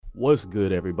What's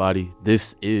good, everybody?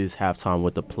 This is Halftime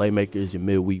with the Playmakers, your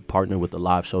midweek partner with the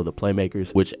live show, The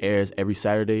Playmakers, which airs every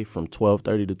Saturday from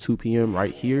 12:30 to 2 p.m.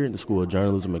 right here in the School of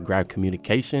Journalism and Grad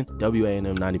Communication.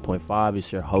 WANM 90.5 is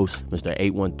your host, Mr.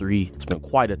 813. It's been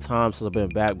quite a time since I've been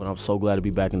back, but I'm so glad to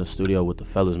be back in the studio with the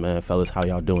fellas, man. Fellas, how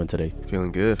y'all doing today?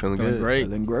 Feeling good. Feeling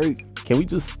great. Can we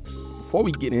just, before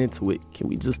we get into it, can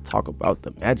we just talk about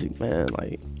the Magic, man?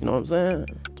 Like, you know what I'm saying?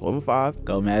 12-5.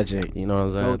 Go Magic. You know what I'm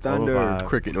saying? Go Thunder. 12-5.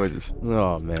 Cricket noises.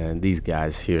 Oh, man, these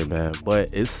guys here, man. But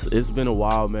it's been a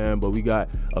while, man. But we got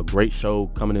a great show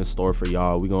coming in store for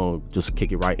y'all. We're going to just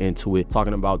kick it right into it,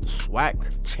 talking about the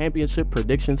SWAC championship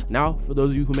predictions. Now, for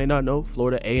those of you who may not know,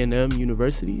 Florida A&M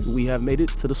University, we have made it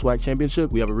to the SWAC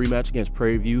championship. We have a rematch against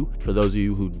Prairie View. For those of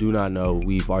you who do not know,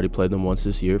 we've already played them once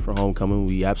this year for homecoming.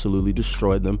 We absolutely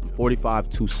destroyed them,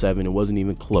 45-7. It wasn't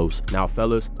even close. Now,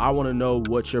 fellas, I want to know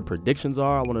what your predictions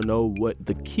are. I want to know what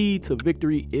the key to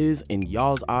victory is in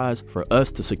y'all's eyes for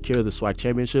us to secure the SWAC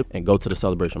championship and go to the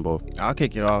Celebration Bowl. I'll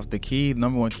kick it off. The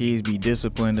number one key is be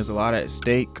disciplined. There's a lot at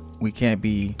stake. We can't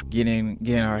be getting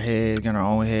our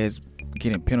own heads,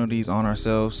 getting penalties on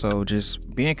ourselves. So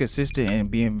just being consistent and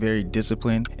being very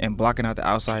disciplined and blocking out the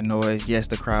outside noise. Yes,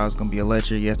 the crowd's going to be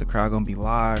electric. Yes, the crowd's going to be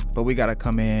live. But we got to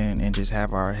come in and just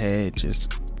have our head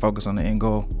just focus on the end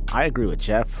goal. I agree with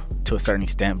Jeff to a certain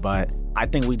extent, but I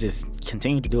think we just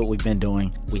continue to do what we've been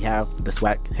doing. We have the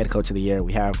SWAC head coach of the year.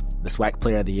 We have the SWAC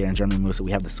player of the year in Jeremy Musa.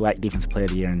 We have the SWAC defensive player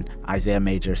of the year in Isaiah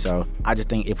Major. So I just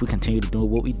think if we continue to do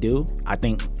what we do, I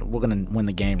think we're going to win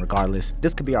the game regardless.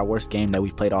 This could be our worst game that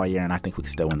we've played all year, and I think we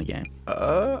can still win the game.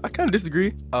 I kind of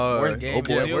disagree. Worst game.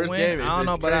 Worst game. I don't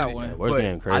know about that one. Worst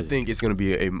game, crazy. I think it's going to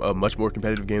be a much more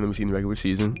competitive game than we've seen in the regular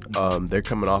season. They're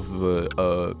coming off of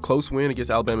a close win against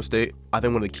Alabama State. I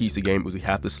think one of the keys to the game was we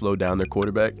have to slow down their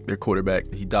quarterback.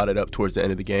 He dotted up towards the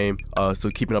end of the game. So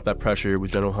keeping up that pressure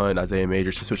with General Hunt, Isaiah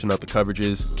Major, switching up the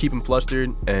coverages, keep him flustered,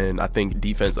 and I think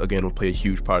defense, again, will play a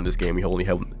huge part in this game. We only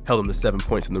held them to 7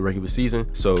 points in the regular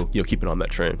season, so, keep it on that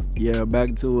trend. Yeah,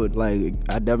 back to it, like,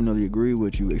 I definitely agree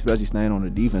with you, especially staying on the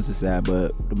defensive side,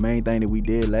 but the main thing that we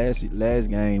did last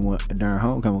game during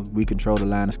homecoming, we controlled the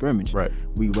line of scrimmage. Right.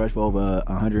 We rushed for over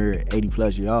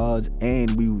 180-plus yards, and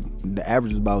the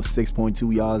average was about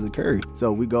 6.2 yards a carry.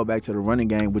 So we go back to the running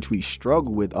game, which we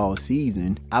struggled with all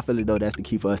season. I feel as though that's the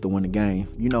key for us to win the game.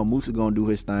 Moosa's going to do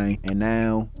his thing, and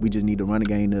now we just need the running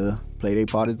game to play their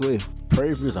part as well.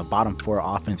 Prairie View is a bottom 4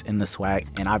 offense in the SWAC,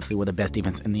 and obviously we're the best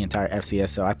defense in the entire FCS.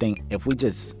 So I think if we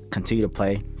just continue to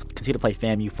play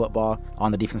FAMU football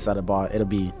on the defense side of the ball, it'll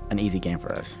be an easy game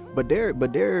for us. But their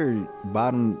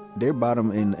bottom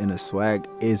in a SWAC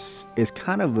is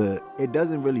kind of it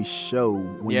doesn't really show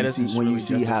when you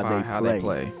see how they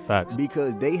play. Facts.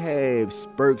 Because they have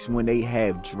spurts when they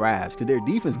have drives, because their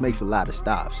defense makes a lot of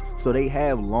stops. So they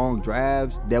have long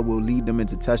drives that will lead them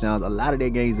into touchdowns. A lot of their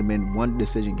games have been one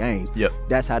decision games. Yep.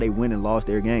 That's how they win and lost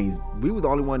their games. We were the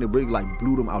only one that really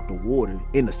blew them out the water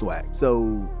in the SWAC.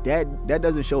 So that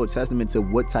doesn't show a testament to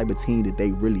what type of team that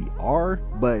they really are.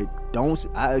 But I'm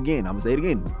gonna say it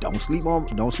again. Don't sleep on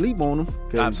them.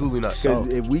 Absolutely not. Because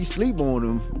if we sleep on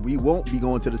them, we won't be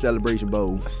going to the Celebration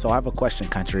Bowl. So I have a question,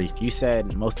 Country. You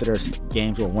said most of their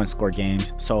games were one-score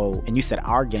games. And you said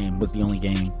our game was the only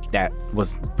game that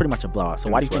was pretty much a blowout. So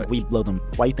why do you think we blew them?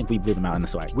 Why do you think we blew them out in the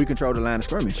SWAC? We controlled the line of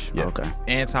scrimmage. Yeah. Okay.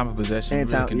 And time of possession.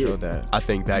 And really controlled that. I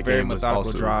think that very game was methodical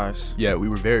also drives. Yeah, we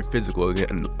were very physical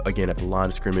again at the line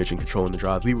of scrimmage and controlling the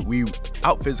drives. We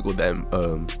out physical them.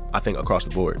 I think across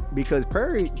the board. Because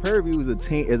Prairie View is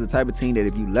a type of team that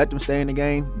if you let them stay in the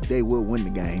game, they will win the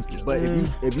game. But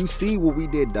if you see what we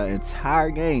did the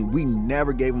entire game, we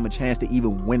never gave them a chance to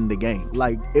even win the game.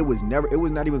 Like it was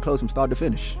not even close from start to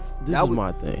finish. This is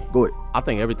my thing. Go ahead. I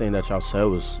think everything that y'all said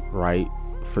was right.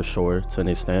 For sure, to an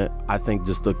extent. I think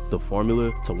just the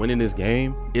formula to winning this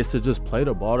game is to just play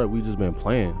the ball that we just been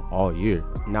playing all year.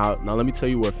 Now let me tell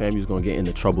you where FAMU's gonna get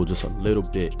into trouble just a little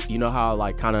bit. You know how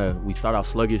we start out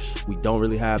sluggish, we don't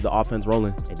really have the offense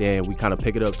rolling, and then we kind of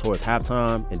pick it up towards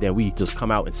halftime, and then we just come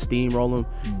out and steamroll them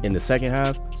in the second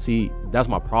half. See, that's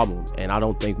my problem, and I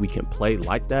don't think we can play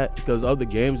like that because of the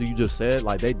games that you just said.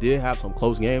 Like they did have some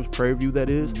close games, Prairie View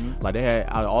that is. Like they had,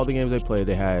 out of all the games they played,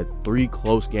 they had 3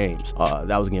 close games.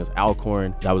 That was against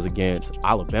Alcorn. That was against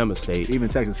Alabama State. Even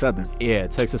Texas Southern. Yeah,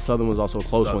 Texas Southern was also a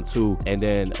close one too. And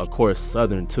then, of course,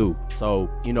 Southern too. So,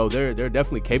 they're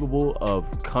definitely capable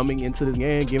of coming into this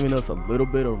game, giving us a little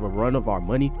bit of a run of our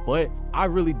money. But I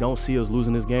really don't see us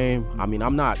losing this game. I mean,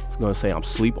 I'm not going to say I'm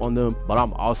sleep on them, but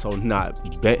I'm also not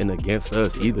betting against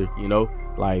us either,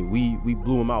 Like we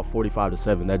blew them out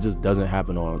 45-7. That just doesn't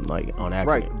happen on accident.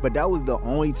 Right, but that was the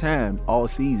only time all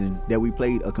season that we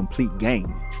played a complete game.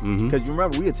 Because you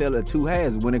remember, we had tell it 2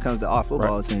 halves when it comes to our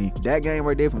football team. That game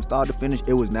right there from start to finish,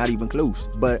 it was not even close.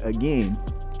 But again,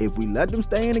 if we let them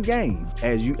stay in the game,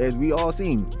 as we all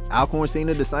seen, Alcorn seen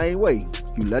it the same way.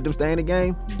 You let them stay in the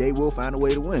game, they will find a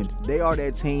way to win. They are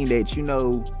that team that you're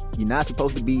not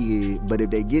supposed to be here, but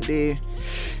if they get there,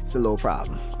 it's a little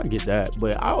problem. I get that,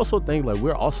 but I also think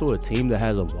we're also a team that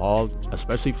has evolved,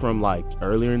 especially from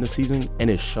earlier in the season, and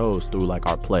it shows through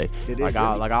our play.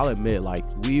 I'll admit,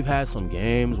 we've had some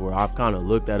games where I've kind of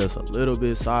looked at us a little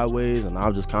bit sideways, and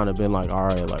I've just kind of been all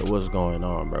right, what's going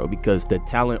on, bro? Because the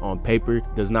talent on paper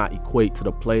does not equate to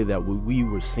the play that we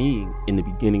were seeing in the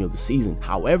beginning of the season.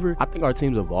 However, I think our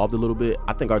team's evolved a little bit.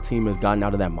 I think our team has gotten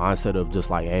out of that mindset of just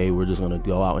hey, we're just gonna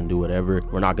go out and do whatever.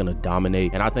 We're not gonna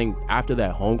dominate. And I think after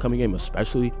that homecoming game,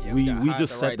 especially, we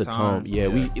just set the tone. Yeah,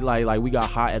 we we got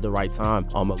hot at the right time.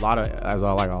 A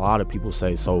lot of people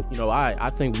say. So I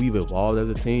think we've evolved as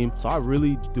a team. So I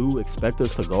really do expect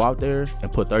us to go out there and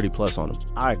put 30 plus on them.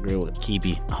 I agree with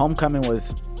Kibi. Homecoming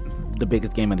was the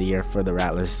biggest game of the year for the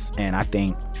Rattlers, and I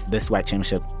think this SWAC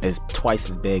championship is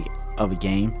twice as big of a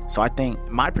game. So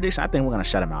my prediction, I think we're gonna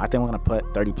shut them out. I think we're gonna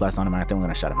put 30 plus on them, and I think we're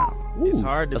gonna shut them out. Ooh, it's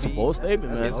hard to that's be, a bold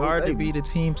statement, man. It's hard to beat a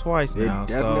team twice now.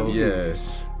 So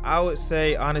yes. I would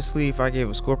say, honestly, if I gave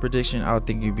a score prediction, I would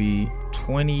think it'd be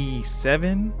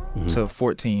 27 to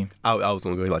 14. I was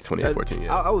gonna go 28-14.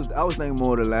 Yeah. I was thinking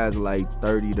more to last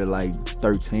 30 to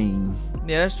 13.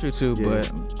 Yeah, that's true too. Yeah.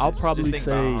 But I'll probably think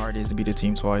say about how hard it is to beat a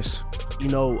team twice.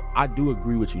 I do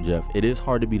agree with you, Jeff. It is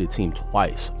hard to beat a team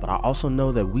twice, but I also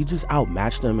know that we just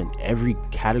outmatched them in every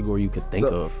category you could think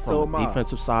of, from the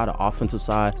defensive side to offensive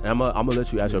side. And I'm gonna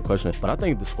let you ask your question, but I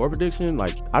think the score prediction,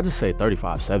 I just say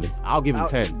 35-7. I'll give him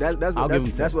 10.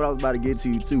 That's what I was about to get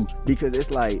to you too, because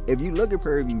it's if you look at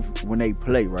Prairie View when they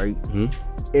play, right?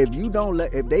 If you don't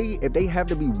if they have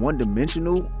to be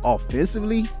one-dimensional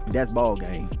offensively, that's ball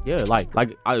game. Yeah,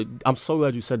 I'm so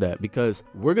glad you said that, because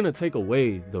we're gonna take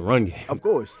away the run game. Of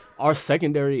course. Our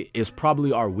secondary is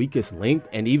probably our weakest link,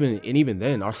 and even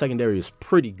then, our secondary is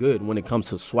pretty good when it comes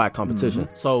to SWAC competition.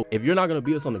 So if you're not gonna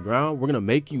beat us on the ground, we're gonna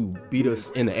make you beat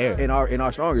us in the air. In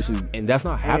our stronger suit. And that's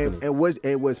not happening. And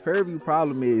what's Prairie View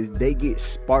problem is they get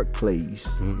spark plays.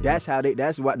 That's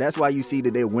why you see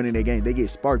that they're winning their games. They get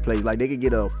spark plays. They could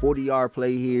get a 40-yard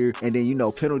play here, and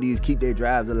then penalties keep their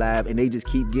drives alive, and they just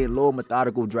keep getting little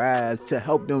methodical drives to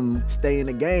help them stay in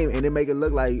the game, and they make it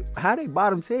look like how they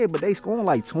bottom 10, but they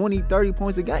scoring 20, 30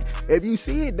 points a game. If you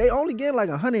see it, they only get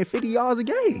 150 yards a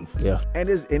game. Yeah. And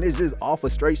it's just off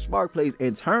of straight spark plays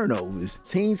and turnovers.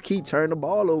 Teams keep turning the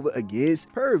ball over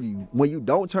against Prairie View. When you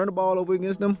don't turn the ball over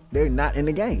against them, they're not in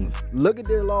the game. Look at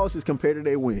their losses compared to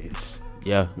their wins.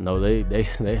 Yeah, no, they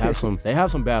have some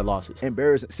bad losses.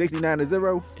 Embarrassing.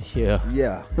 69-0.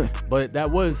 Yeah. But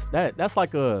that's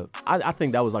I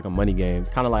think that was a money game,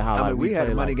 kind of like how we had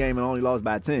a money game and only lost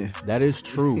by 10. That is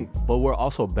true, but we're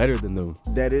also better than them.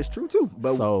 That is true too.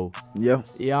 But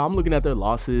yeah, I'm looking at their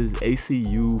losses.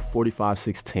 ACU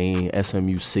 45-16,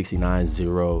 SMU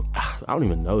 69-0. I don't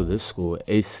even know this school.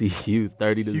 ACU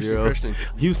 30-0. Houston Christian.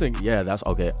 Houston, yeah, that's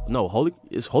okay. No, Holy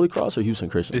Cross or Houston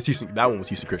Christian? It's Houston. That one was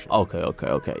Houston Christian. Okay.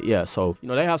 Yeah, so,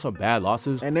 they have some bad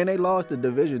losses. And then they lost to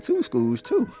Division II schools,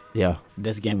 too. Yeah.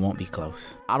 This game won't be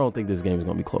close. I don't think this game is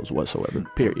going to be close whatsoever,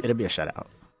 period. It'll be a shutout.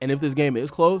 And if this game is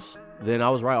close, then I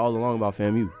was right all along about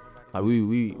FAMU.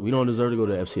 We don't deserve to go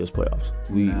to FCS playoffs.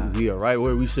 We are right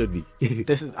where we should be. I think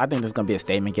this is gonna be a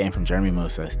statement game from Jeremy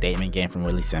Musa, a statement game from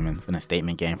Willie Simmons, and a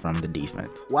statement game from the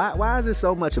defense. Why is it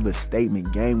so much of a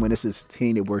statement game when it's this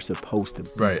team that we're supposed to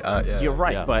beat? Right. Yeah. You're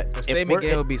right, but a statement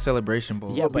game would be Celebration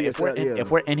Bowl. Yeah, but if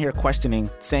we're in here questioning,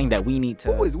 saying that we need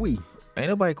to. Who is we? Ain't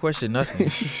nobody question nothing.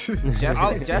 Jeff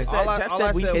said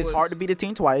it's hard to beat a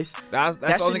team twice. That's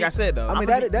the only thing I said, though. I mean,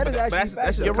 that is actually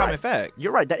that's just a common fact.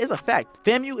 You're right. That is a fact.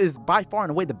 FAMU is by far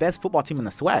and away the best football team in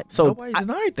the SWAC. So nobody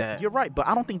denied that. You're right, but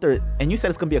I don't think they're. And you said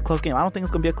it's gonna be a close game. I don't think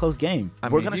it's gonna be a close game. I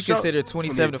mean, if you consider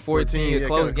 27-14 a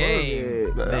close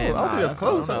game, I don't think that's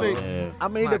close. I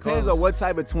mean, it depends on what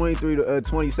type of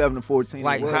 27-14.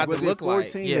 Like how's it look like?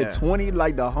 14 to 20,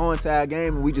 like the whole entire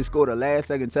game, and we just scored a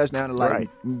last-second touchdown to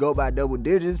go by double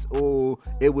digits, or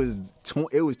it was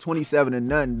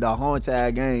 27-0 the whole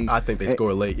entire game. I think they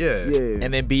score late. Yeah.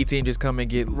 And then B team just come and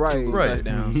get Right. two Right.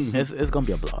 touchdowns. It's gonna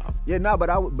be a blowout. Yeah, no,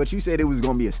 but you said it was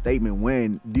gonna be a statement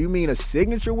win. Do you mean a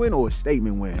signature win or a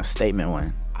statement win? A statement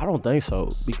win. I don't think so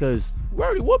because we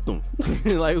already whooped them.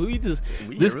 Like we just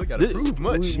We ain't really gotta prove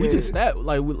much. We just stat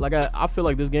I feel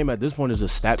like this game at this point is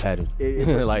just stat pattern.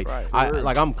 Like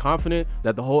I'm confident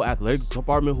that the whole athletic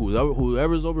department,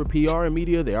 whoever's over PR and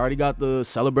media, they already got the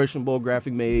Celebration Bowl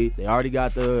graphic made. They already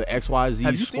got the XYZ.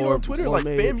 Have you seen on Twitter like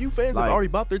FAMU fans have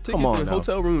already bought their tickets in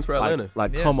hotel rooms for Atlanta?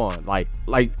 Come on, like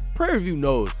Prairie View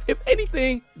knows. If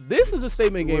anything, this is a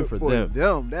statement game for them.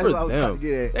 That's what I was trying to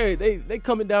get at. They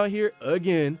coming down here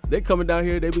again. They coming down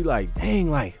here. They be like, dang,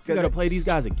 like we gotta play these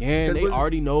guys again. They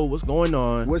already know what's going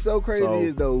on. What's so crazy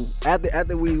is though,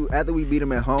 after we beat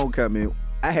them at homecoming,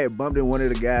 I had bumped in one of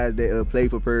the guys that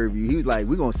played for Prairie View. He was like,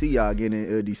 "We're gonna see y'all again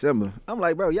in December." I'm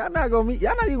like, "Bro, y'all not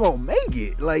even gonna make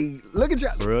it." Like, look at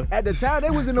y'all. Bruh. At the time, they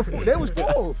was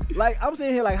full. Like, I'm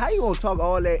sitting here like, how you gonna talk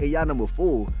all that and y'all number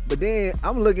 4? But then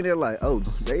I'm looking at it like, oh,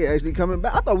 they actually coming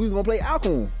back. I thought we was gonna play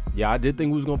Alcorn. Yeah, I did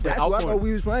think we was gonna play That's Alcorn. what I thought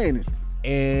we was playing it.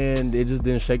 And it just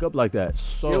didn't shake up like that.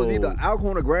 So It was either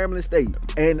Alcorn or Grambling State,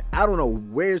 and I don't know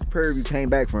where Prairie View came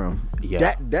back from.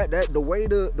 Yeah. That the way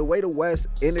the West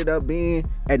ended up being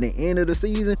at the end of the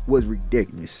season was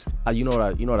ridiculous. You know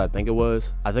what I think it was?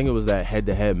 I think it was that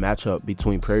head-to-head matchup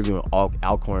between Prairie View and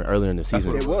Alcorn earlier in the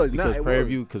season. It was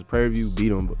because Prairie View beat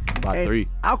them by And 3.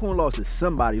 Alcorn lost to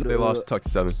somebody. They lost to Tuck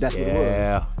 7. That's what it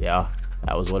was. Yeah,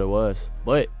 that was what it was.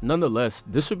 But nonetheless,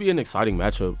 this should be an exciting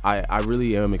matchup. I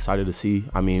really am excited to see.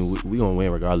 I mean, we gonna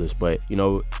win regardless. But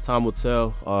time will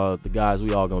tell. The guys,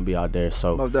 we all gonna be out there.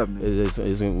 So Most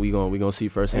definitely. we gonna see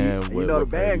firsthand. And the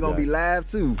band gonna be live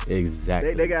too.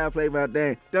 Exactly. They gotta play my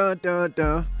thing. Dun dun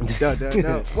dun dun dun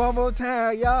dun. One more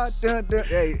time, y'all. Dun dun.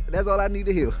 Hey, that's all I need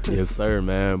to hear. Yes, sir,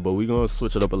 man. But we're going to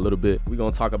switch it up a little bit. We're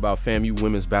going to talk about FAMU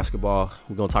women's basketball.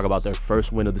 We're going to talk about their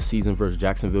first win of the season versus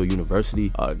Jacksonville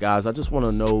University. Guys, I just want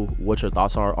to know what your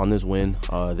thoughts are on this win.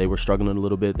 They were struggling a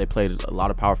little bit. They played a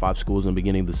lot of Power 5 schools in the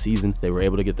beginning of the season. They were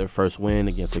able to get their first win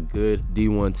against a good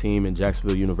D1 team in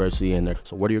Jacksonville University.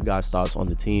 So what are your guys' thoughts on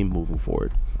the team moving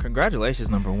forward? Congratulations,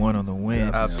 number 1 on the win.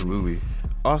 Yeah, absolutely.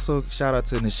 Also, shout out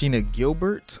to Nashina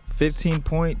Gilbert, 15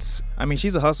 points. I mean,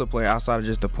 she's a hustle player outside of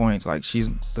just the points. Like, she's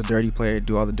the dirty player,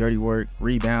 do all the dirty work,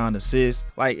 rebound,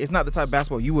 assist. Like, it's not the type of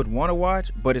basketball you would want to watch,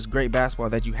 but it's great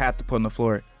basketball that you have to put on the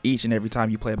floor each and every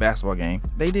time you play a basketball game.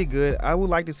 They did good. I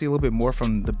would like to see a little bit more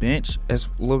from the bench. That's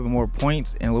a little bit more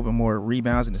points and a little bit more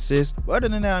rebounds and assists. But other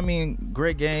than that, I mean,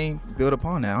 great game. Build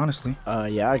upon that, honestly.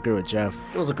 Yeah, I agree with Jeff.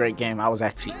 It was a great game. I was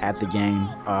actually at the game.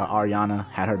 Ariana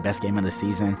had her best game of the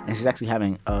season, and she's actually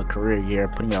having a career year,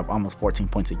 putting up almost 14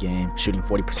 points a game, shooting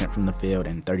 40% from the field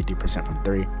and 33% from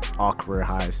 3, all career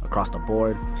highs across the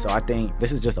board. So I think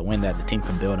this is just a win that the team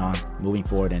can build on moving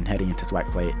forward and heading into SWAC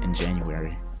play in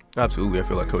January. Absolutely. I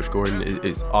feel like Coach Gordon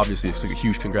is obviously a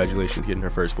huge congratulations getting her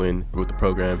first win with the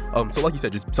program. So like you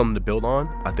said, just something to build on.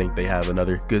 I think they have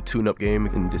another good tune-up game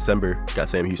in December. Got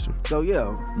Sam Houston. So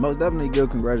yeah, most definitely good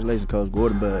congratulations, Coach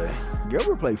Gordon. But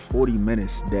Gilbert played 40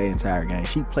 minutes that entire game.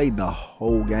 She played the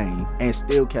whole game and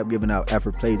still kept giving out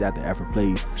effort plays after effort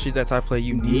plays. She's that type of player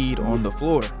you need on the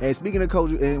floor. And speaking of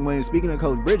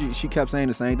Coach Bridget, she kept saying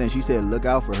the same thing. She said, "Look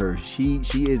out for her. She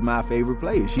is my favorite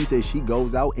player." She said she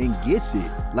goes out and gets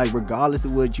it. Like, regardless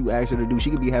of what you ask her to do, she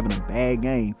could be having a bad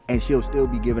game and she'll still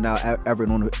be giving out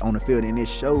effort on the field. And it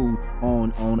showed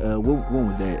on when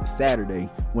was that? Saturday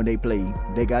when they played.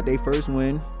 They got their first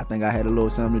win. I think I had a little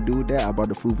something to do with that. I brought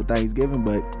the food for Thanksgiving,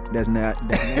 but that's not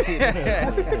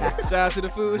Shout out to the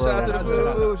food. Shout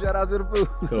out to the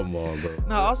food. Come on, bro.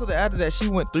 No, also to add to that, she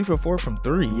went 3 for 4 from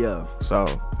 3. Yeah. So,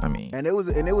 I mean. And it was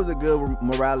a good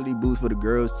morality boost for the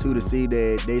girls too, to see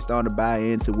that they starting to buy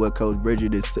into what Coach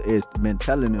Bridget is been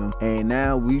telling them. And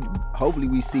now hopefully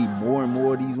we see more and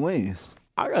more of these wins.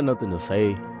 I got nothing to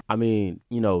say. I mean,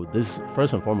 this,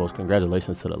 first and foremost,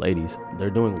 congratulations to the ladies. They're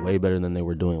doing way better than they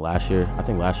were doing last year. I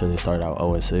think last year they started out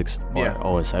 0-6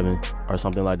 or 0-7 or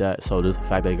something like that. So the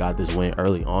fact they got this win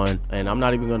early on, and I'm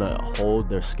not even going to hold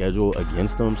their schedule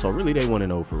against them. So really they want to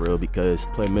know for real, because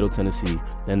they played Middle Tennessee,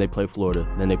 then they played Florida,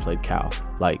 then they played Cal.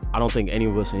 Like, I don't think any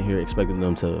of us in here expected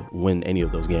them to win any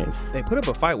of those games. They put up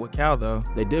a fight with Cal, though.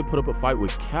 They did put up a fight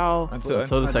with Cal until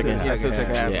the second half. Until the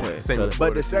second half. Yeah.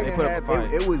 But the second half,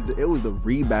 it was the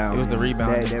rebound. It was the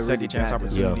rebound and that second chance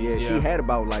opportunity. Yeah, she had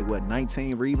about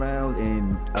 19 rebounds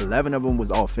and 11 of them was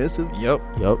offensive. Yep.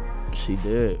 She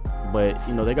did. But,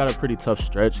 they got a pretty tough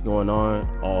stretch going on.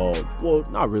 Well,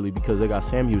 not really, because they got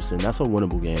Sam Houston. That's a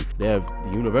winnable game. They have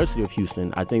the University of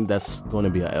Houston. I think that's going to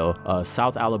be a L.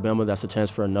 South Alabama, that's a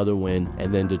chance for another win.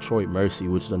 And then Detroit Mercy,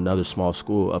 which is another small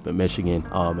school up in Michigan.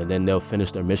 And then they'll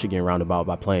finish their Michigan roundabout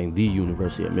by playing the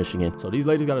University of Michigan. So these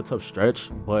ladies got a tough stretch,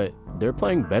 but they're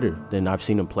playing better than I've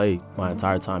seen them play my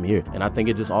entire time here. And I think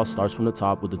it just all starts from the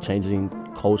top with the changing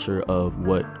culture of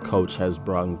what Coach has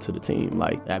brought to the team.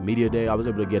 Like at media day, I was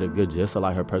able to get a good gist of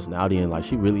like her personality, and like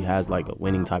she really has like a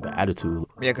winning type of attitude.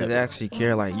 Yeah, because they actually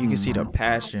care. Like you can see the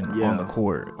passion on the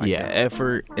court. Like the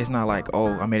effort. It's not like, oh,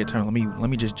 I made a turn. Let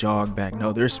me just jog back.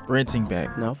 No, they're sprinting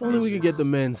back. Now, if only we could get the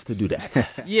men's to do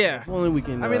that. Yeah. If only we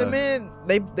can. I mean, the men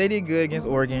they did good against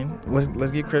Oregon.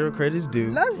 Let's give credit where credit's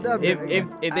due. If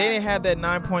they didn't have that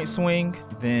 9-point swing,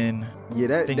 then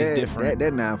I think it's different.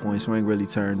 That 9-point swing really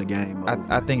turned the game over.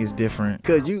 I think it's different.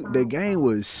 Because the game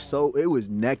was it was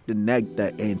neck to neck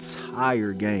the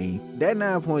entire game. That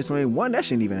 9-point swing, that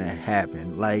shouldn't even have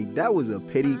happened. Like, that was a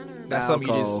pity. That's something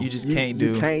you just can't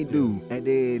do. You can't do. And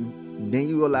then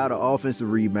you allow the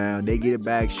offensive rebound. They get it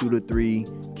back, shoot a 3,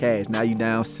 cash. Now you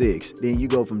down 6. Then you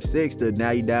go from 6 to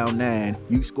now you down 9.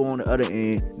 You score on the other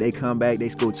end. They come back, they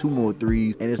score 2 more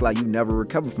 3s, and it's like you never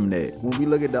recover from that. When we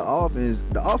look at the offense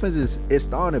is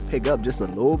starting to pick up just a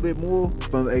little bit more,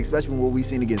 especially from what we've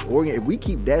seen against Oregon. If we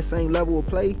keep that same level of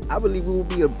play, I believe we will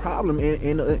be a problem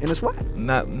in a SWAC.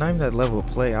 Not even that level of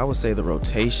play. I would say the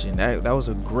rotation. That was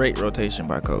a great rotation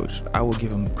by Coach. I will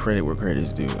give him credit where credit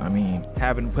is due. I mean,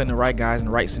 putting the right guys in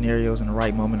the right scenarios in the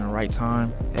right moment in the right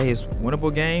time. Hey, it's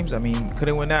winnable games. I mean,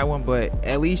 couldn't win that one, but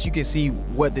at least you can see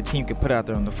what the team could put out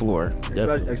there on the floor.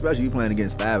 Especially you playing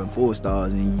against 5 and 4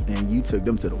 stars and you took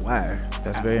them to the wire.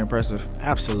 That's very impressive.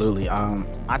 Absolutely.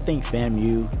 I think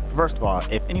FAMU, first of all,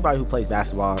 if anybody who plays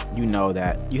basketball, you know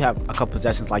that you have a couple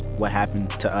possessions like what happened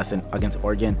to us against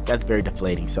Oregon. That's very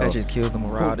deflating. So that just kills the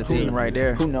morale of the team right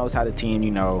there. Who knows how the team,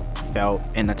 felt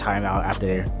in the timeout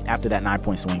after that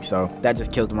 9-point swing. So that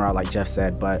just kills the morale, like Jeff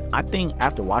said. But I think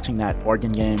after watching that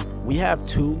Oregon game, we have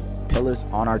 2 pillars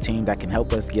on our team that can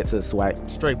help us get to the SWAC.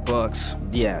 Straight Bucks.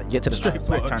 Yeah, get to the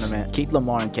SWAC tournament. Keith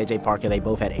Lamar and KJ Parker, they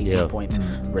both had 18 points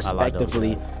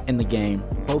respectively in the game.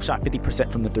 Both shot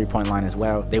 50% from the 3-point line as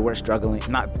well. They were struggling,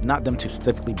 not them two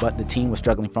specifically, but the team was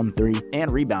struggling from 3 and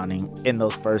rebounding in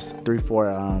those first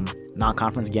 3-4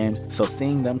 non-conference games. So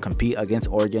seeing them compete against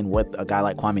Oregon with a guy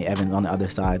like Kwame Evans on the other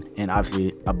side, and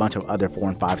obviously a bunch of other 4-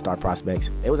 and 5-star prospects,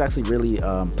 it was actually really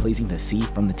pleasing to see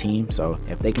from the team. So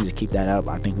if they can just keep that up,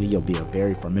 I think we'll be a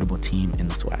very formidable team in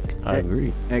the SWAC. I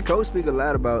agree. And Coach speak a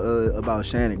lot about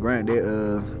Shannon Grant.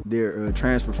 Their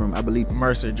transfer from, I believe,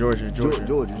 Mercer, Georgia,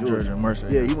 Mercer.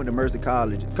 Yeah, he went to Mercer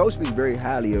College. Coach speaks very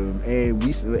highly of him, and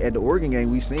we at the Oregon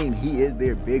game we've seen he is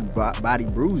their big body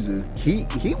bruiser. He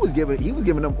was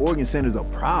giving them Oregon centers a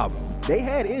problem. They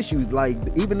had issues, like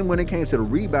even when it came to the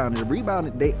rebounding,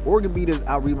 Oregon beat us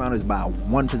out rebounders by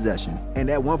 1 possession, and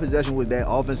that 1 possession was that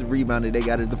offensive rebound that they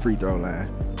got at the free throw line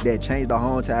that changed the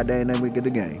whole entire dynamic of the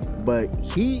game. But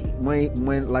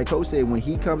when like Coach said, when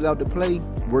he comes out to play,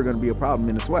 we're going to be a problem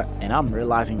in the SWAC. And I'm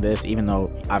realizing this, even though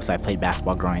obviously I played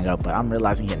basketball growing up, but I'm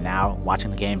realizing it now,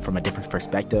 watching the game from a different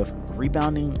perspective.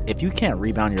 Rebounding, if you can't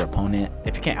rebound your opponent,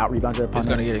 if you can't out-rebound your opponent,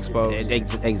 it's going to get exposed.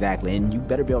 Exactly. And you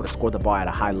better be able to score the ball at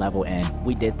a high level. And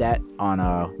we did that on,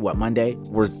 Monday?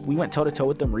 We went toe-to-toe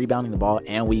with them, rebounding the ball,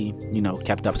 and we,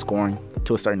 kept up scoring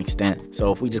to a certain extent.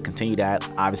 So if we just continue that,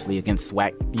 obviously against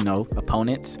SWAC,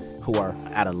 opponents who are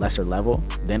at a lesser level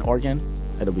than Oregon,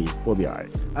 we'll be all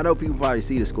right. I know people probably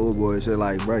see the scoreboard and say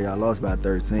like, bro, y'all lost by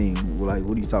 13. We're like,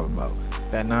 what are you talking about?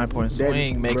 That 9-point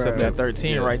swing makes up that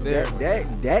 13 right there.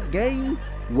 That game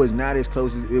was not as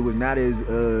close as it was not as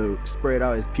spread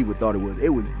out as people thought it was. It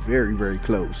was very, very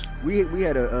close. We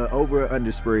had a over and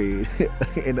under spread,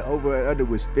 and the over and under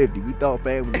was 50. We thought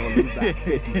Fan was gonna lose by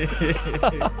 50. We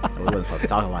wasn't supposed to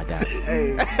talk about that.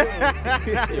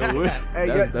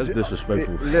 That's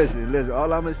disrespectful. Listen.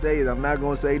 All I'm gonna say is I'm not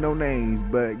gonna say no names,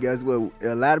 but guess what?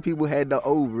 A lot of people had the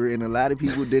over, and a lot of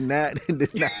people did not.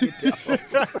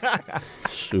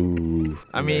 Shoot.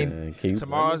 I mean,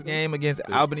 tomorrow's game against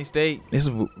Albany State is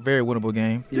a very winnable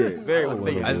game. Yeah, very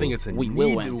winnable. I think it's a we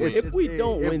will win. If we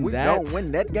don't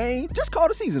win that game, just call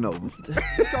the season over.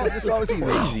 Just call the season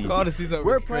over. Call the season over.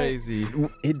 We're crazy.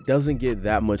 It doesn't get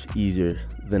that much easier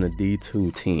than a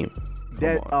D2 team.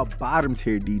 That a bottom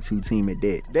tier D2 team at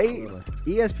that.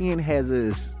 ESPN has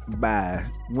us by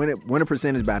winning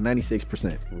percentage by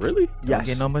 96%. Really? Yes. Don't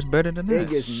get no much better than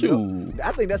that.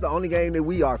 I think that's the only game that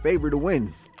we are favored to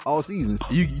win. all season.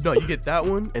 You get that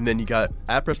one, and then you got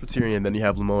at Presbyterian, and then you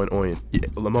have Lamone Oyen. Yeah,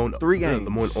 Lamone 3 games. Yeah,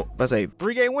 Lamone. Let's say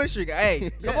 3-game win streak.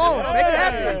 Hey, come on, make it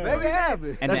happen. Make it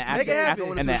happen.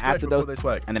 And then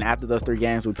after those 3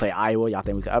 games, we play Iowa. Y'all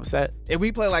think we could upset? If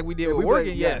we play like we did with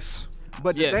Oregon, yes.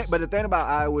 But the thing about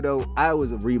Iowa though,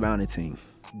 Iowa's a rebounding team.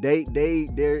 They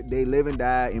live and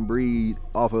die and breed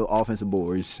off of offensive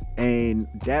boards, and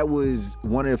that was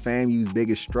one of the FAMU's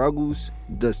biggest struggles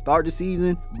to start the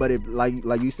season. But if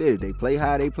like you said, if they play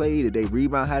how they played, if they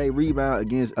rebound how they rebound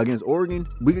against Oregon,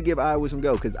 we could give Iowa some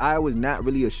go, because Iowa's not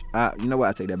really you know what?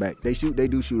 I take that back. They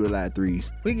do shoot a lot of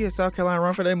threes. We give South Carolina a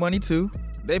run for their money too.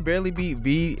 They barely beat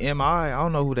VMI. I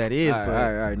don't know who that is. All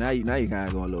right. Now you kind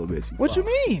of going a little bit too What far. You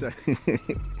mean?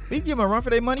 We give them a run for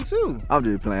their money too. I'm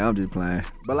just playing.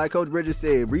 But like Coach Bridges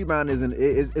said, rebound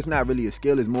it's not really a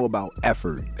skill. It's more about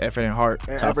effort. Effort and heart.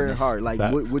 Effort and heart. Like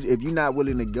if you're not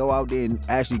willing to go out there and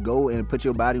actually go and put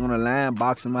your body on the line,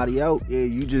 box somebody out,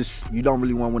 you don't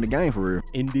really want to win the game for real.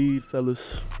 Indeed,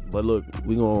 fellas. But look,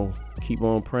 we gonna keep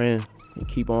on praying and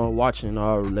keep on watching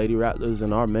our Lady Rattlers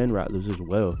and our men Rattlers as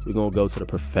well. We're going to go to the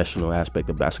professional aspect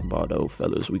of basketball, though,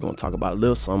 fellas. We're going to talk about a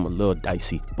little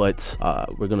dicey. But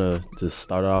we're going to just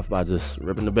start off by just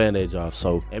ripping the bandage off.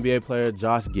 So, NBA player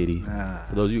Josh Giddey.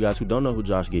 For those of you guys who don't know who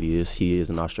Josh Giddey is, he is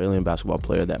an Australian basketball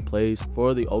player that plays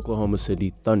for the Oklahoma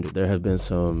City Thunder. There have been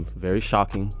some very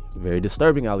shocking, very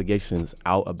disturbing allegations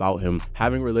out about him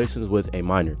having relations with a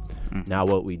minor. Now,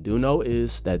 what we do know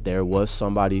is that there was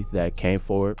somebody that came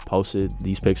forward, posted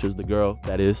these pictures. The girl,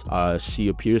 that is, she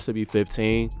appears to be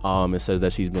 15. It says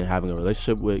that she's been having a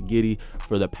relationship with Giddey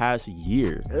for the past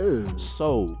year.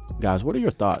 So, guys, what are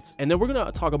your thoughts? And then we're going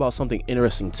to talk about something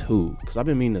interesting, too, because I've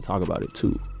been meaning to talk about it,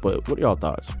 too. But what are y'all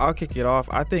thoughts? I'll kick it off.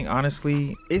 I think,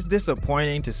 honestly, it's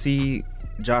disappointing to see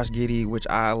Josh Giddey, which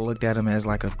I looked at him as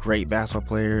like a great basketball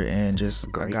player and just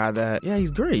a guy that, he's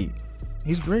great.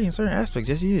 He's great in certain aspects.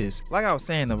 Yes, he is. Like I was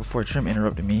saying, though, before Trim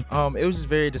interrupted me, it was just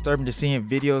very disturbing to seeing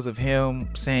videos of him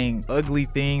saying ugly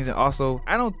things. And also,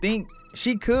 I don't think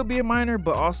she could be a minor,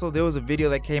 but also there was a video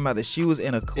that came out that she was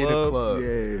in a club.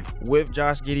 With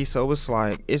Josh Giddey. So it's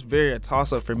like, it's very a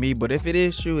toss-up for me. But if it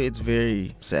is true, it's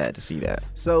very sad to see that.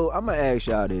 So I'm going to ask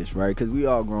y'all this, right? Because we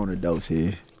all grown adults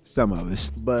here. Some of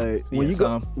us, but when you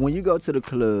go to the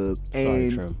club,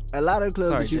 and a lot of the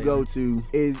clubs that you go to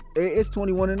it's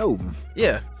 21 and over.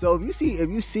 Yeah. So if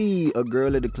you see a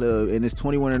girl at the club and it's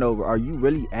 21 and over, are you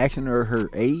really asking her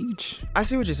age? I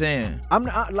see what you're saying. I'm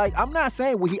not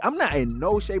saying I'm not in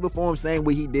no shape or form saying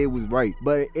what he did was right,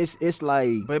 but it's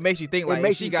like. But it makes you think like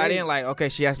if she got in, like, okay,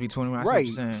 she has to be 21. I see what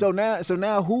you're saying. So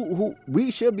now who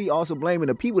we should be also blaming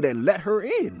the people that let her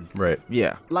in. Right.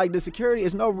 Yeah. Like the security,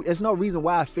 it's no reason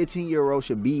why 15-year-old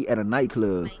should be at a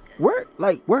nightclub. Where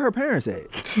her parents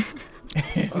at?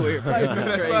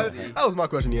 That was my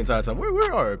question the entire time.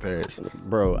 Where are her parents?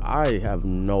 Bro, I have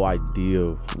no idea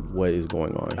what is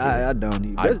going on here. I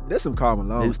don't either. There's some Karl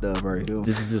Malone stuff right here.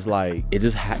 This is just like, it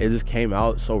just came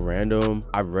out so random.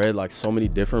 I've read like so many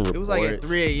different reports. It was like at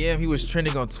 3 a.m. he was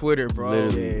trending on Twitter, bro.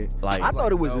 Literally. Like, I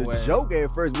thought it was a joke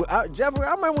at first. Jeffrey,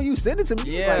 I remember when you sent it to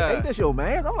me. Yeah. Like, ain't this your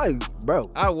man? I'm like,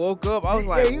 bro. I woke up. I was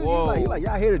like, whoa. He like,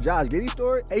 y'all hear the Josh Giddey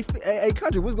story? Hey,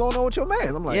 country, what's going on with your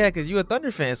man? I'm like, yeah, because you a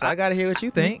Thunder fan, so I got to hear what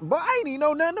you think. But I ain't even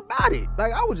know nothing about it.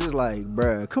 Like, I was just like,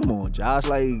 bruh, come on, Josh.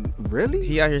 Like, really?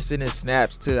 He out here sending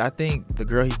snaps to, I think, the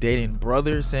girl he's dating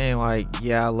brother, saying like,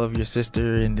 yeah, I love your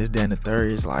sister and this, that, and the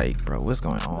third. Is like, bro, what's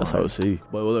going on? That's how I see.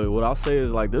 But what I'll say is,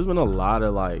 like, there's been a lot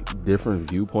of like different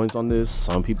viewpoints on this.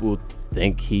 Some people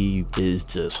think he is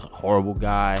just a horrible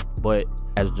guy, but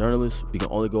as journalists, we can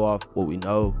only go off what we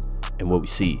know and what we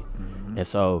see. And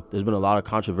so there's been a lot of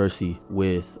controversy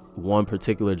with one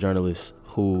particular journalist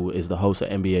who is the host of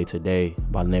NBA Today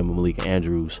by the name of Malika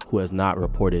Andrews, who has not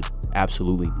reported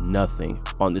absolutely nothing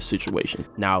on this situation.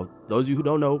 Now, those of you who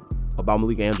don't know about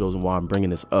Malika Andrews and why I'm bringing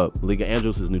this up, Malika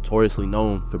Andrews is notoriously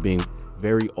known for being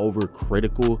very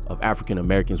overcritical of African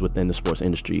Americans within the sports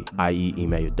industry, i.e.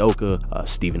 Ime Udoka,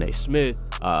 Stephen A. Smith,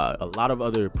 a lot of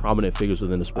other prominent figures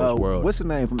within the sports world. What's his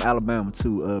name from Alabama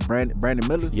too? Brandon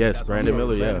Miller? Yes, Brandon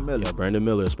Miller. Yeah, Brandon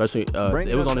Miller. Especially,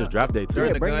 it was on his draft day too.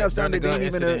 Yeah, bringing up something that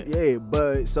didn't even.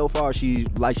 But so far she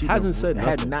hasn't said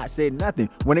nothing. Had not said nothing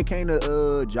when it came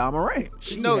to Ja Morant.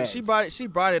 She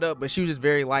brought it up, but she was just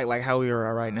very light, like how we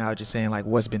are right now, just saying like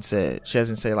what's been said. She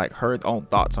hasn't said like her own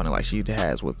thoughts on it like she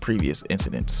has with previous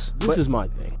incidents. This is my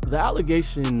thing. The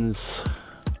allegations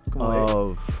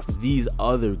of these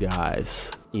other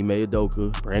guys Ime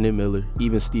Udoka, Brandon Miller,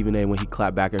 even Stephen A. when he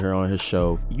clapped back at her on his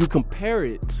show. You compare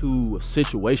it to a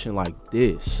situation like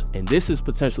this, and this is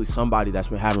potentially somebody that's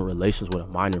been having relations with a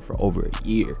minor for over a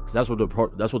year. Because that's what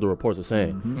the reports are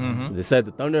saying. They said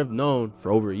the Thunder have known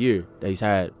for over a year that he's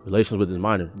had relations with his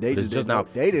minor. They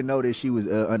didn't know that she was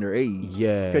underage.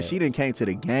 Yeah. Because she didn't came to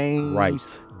the games.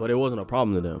 Right. But it wasn't a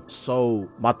problem to them. So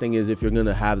my thing is, if you're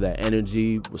gonna have that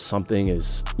energy with something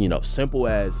as, simple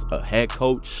as a head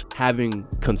coach having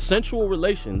consensual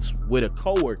relations with a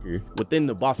coworker within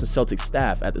the Boston Celtics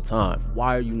staff at the time,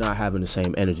 why are you not having the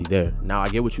same energy there? Now I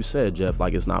get what you said, Jeff,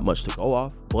 like it's not much to go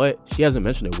off, but she hasn't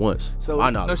mentioned it once. So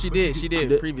no, she did. She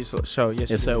did previous show. Yes,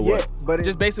 she and said did. what? Yeah, but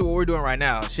Just basically what we're doing right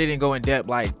now. She didn't go in depth,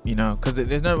 because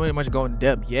there's not really much to go in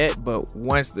depth yet. But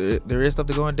once there is stuff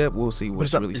to go in depth, we'll see what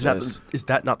she really says. Is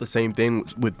that not the same thing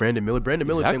with Brandon Miller? Brandon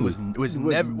Miller thing was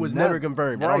never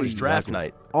confirmed on his draft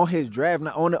night. On his draft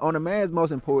night, on a man's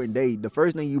most important day, the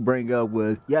first thing you bring up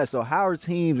was, so how are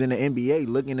teams in the NBA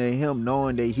looking at him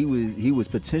knowing that he was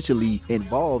potentially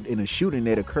involved in a shooting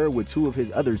that occurred with two of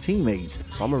his other teammates?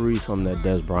 So I'm gonna read something that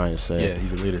Des Bryant said. Yeah,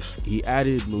 he's the latest. He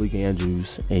added Malik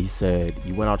Andrews, and he said,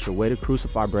 "You went out your way to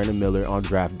crucify Brandon Miller on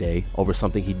draft day over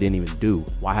something he didn't even do.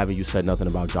 Why haven't you said nothing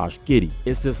about Josh Giddey?"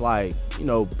 It's just like,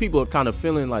 people are kind of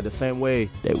feeling like the same way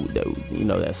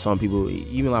that some people,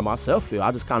 even like myself, feel. I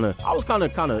was kind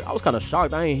of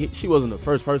shocked. She wasn't the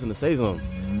first person to say something.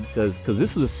 Because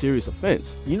this is a serious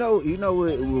offense. You know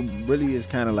what really is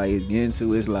kind of like getting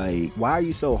to is like, why are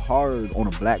you so hard on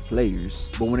the black players?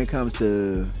 But when it comes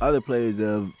to other players,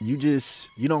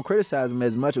 you don't criticize them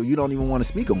as much, or you don't even want to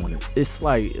speak on it. It's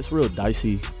like, it's real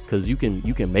dicey, because you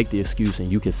can make the excuse and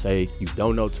you can say you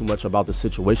don't know too much about the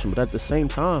situation, but at the same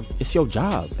time, it's your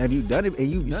job. Have you done it? And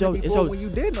you've done it before when you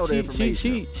did know the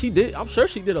information. She did. I'm sure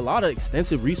she did a lot of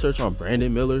extensive research on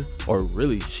Brandon Miller, or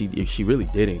really, she really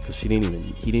didn't, because he didn't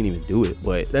even do it.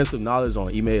 But extensive knowledge on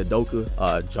Ime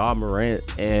Udoka, Ja Morant,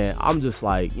 and I'm just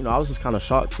like, I was just kind of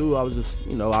shocked too. I was just,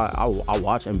 I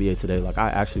watch NBA Today. Like, I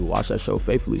actually watch that show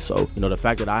faithfully. So, the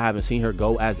fact that I haven't seen her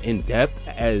go as in depth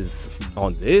as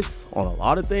on a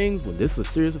lot of things, when this is a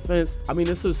serious offense,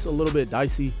 this is a little bit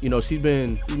dicey. She's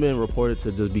been reported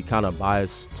to just be kind of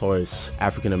biased towards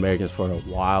African Americans for a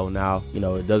while now.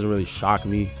 It doesn't really shock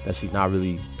me that she's not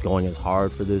really going as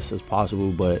hard for this as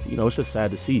possible, but it's just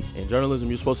sad to see. In journalism,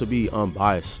 you're supposed to be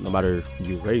unbiased, no matter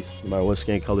your race, no matter what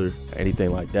skin color, or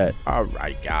anything like that. All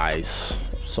right, guys.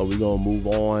 So we're gonna move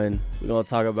on. We're gonna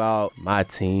talk about my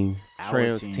team,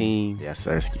 Tram's team. Yes,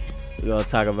 sir. We're gonna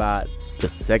talk about the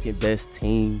second best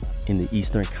team in the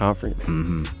Eastern Conference.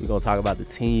 We're gonna talk about the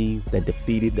team that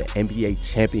defeated the NBA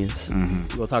champions.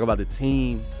 We're gonna talk about the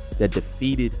team that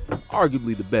defeated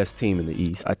arguably the best team in the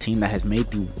East. A team that has made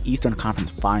the Eastern Conference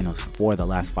Finals for the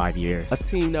last 5 years. A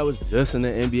team that was just in the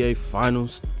NBA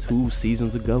Finals 2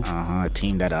 seasons ago. A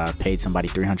team that paid somebody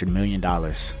 $300 million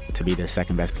to be their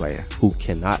second best player. Who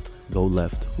cannot go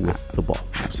left with the ball.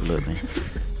 Absolutely.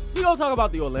 We're going to talk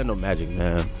about the Orlando Magic,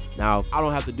 man. Now, I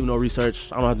don't have to do no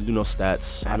research. I don't have to do no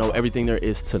stats. I know everything there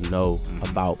is to know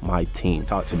about my team.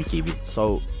 Talk to me, Kiwi.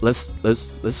 So let's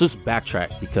just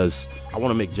backtrack, because I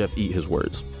want to make Jeff eat his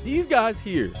words. These guys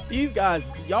here,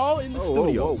 y'all in the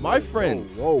studio, my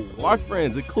friends,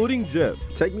 including Jeff.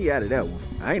 Take me out of that one.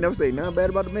 I ain't never say nothing bad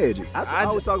about the Magic. I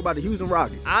always talk about the Houston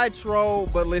Rockets. I troll,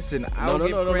 but listen, Don't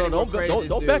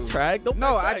backtrack.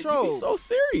 I troll. He's so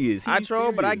serious. I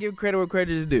troll, but I give credit where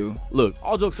credit is due. Look,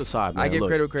 all jokes aside, man. I give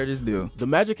credit where credit is due. The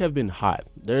Magic have been hot.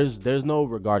 There's no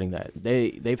regarding that.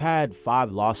 They've had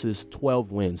 5 losses,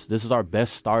 12 wins. This is our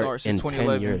best start in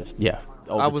 10 years. Yeah.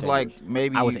 I was like years.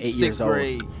 maybe I was 8 years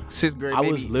old. Sixth grade, I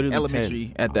was literally elementary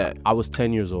 10. at that. I was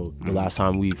 10 years old the last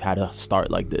time we've had a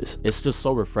start like this. It's just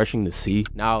so refreshing to see.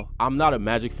 Now, I'm not a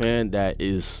Magic fan that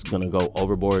is going to go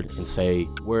overboard and say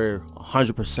we're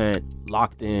 100%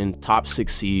 locked in, top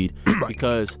 6 seed,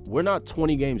 because we're not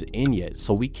 20 games in yet,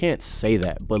 so we can't say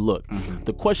that. But look,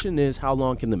 the question is, how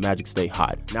long can the Magic stay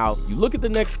hot? Now, you look at the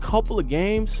next couple of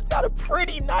games, got a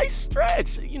pretty nice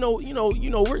stretch.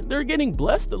 They're getting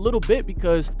blessed a little bit,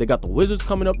 because they got the Wizards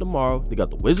coming up tomorrow. They got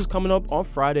the Wizards coming up on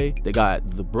Friday. They got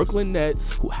the Brooklyn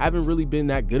Nets, who haven't really been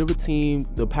that good of a team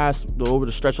over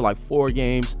the stretch of like 4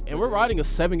 games. And we're riding a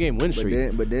 7-game win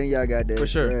streak. But then y'all got that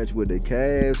stretch with the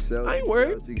Cavs, Celtics, I ain't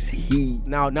worried. Celtics, Heat.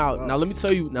 Now let me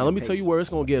tell you where it's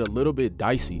gonna get a little bit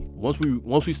dicey once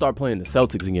we start playing the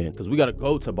Celtics again, because we gotta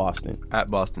go to Boston. At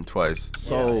Boston twice.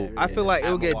 So I feel like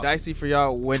it'll get dicey for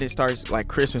y'all when it starts like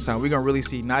Christmas time. We're gonna really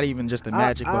see not even just the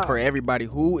Magic, but for everybody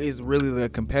who is really really the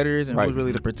competitors and Right. who's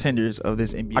really the pretenders of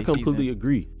this NBA I completely season.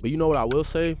 agree. But you know what I will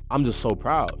say? I'm just so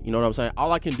proud. You know what I'm saying?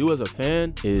 All I can do as a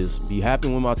fan is be happy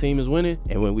when my team is winning,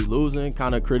 and when we losing,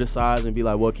 kind of criticize and be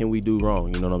like, what can we do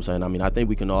wrong? You know what I'm saying? I mean, I think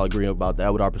we can all agree about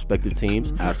that with our respective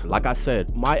teams. Absolutely. Like I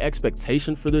said, my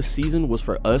expectation for this season was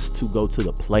for us to go to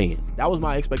the play-in. That was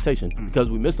my expectation because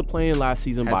we missed the play-in last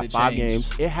season Has by it 5 changed?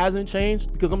 games. It hasn't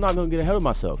changed because I'm not going to get ahead of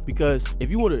myself, because if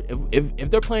you want to, if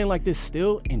they're playing like this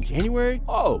still in January,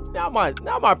 now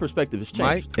my perspective has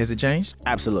changed. Mike, has it changed?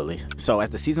 Absolutely. So as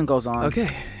the season goes on, Okay.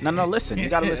 No, listen. You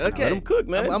gotta listen. Okay. Let them cook,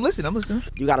 man. I'm listening.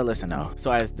 You gotta listen though.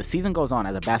 So as the season goes on,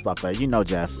 as a basketball player, you know,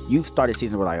 Jeff, you've started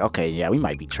season. We're like, okay, yeah, we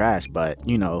might be trash, but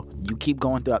you know, you keep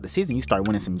going throughout the season. You start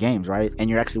winning some games, right? And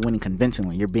you're actually winning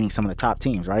convincingly. You're beating some of the top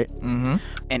teams, right? Mm-hmm.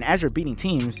 And as you're beating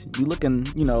teams, you look in,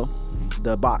 you know,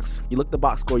 the box. You look at the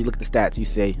box score. You look at the stats. You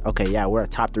say, okay, yeah, we're a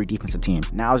top 3 defensive team.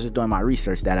 Now I was just doing my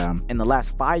research that in the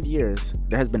last 5 years,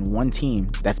 there has been one team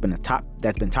that's been top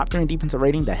 3 in defensive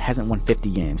rating that hasn't won 50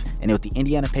 games, and it was the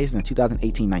Indiana Pacers in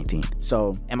 2018-19.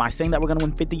 So, am I saying that we're gonna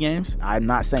win 50 games? I'm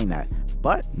not saying that.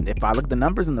 But if I look at the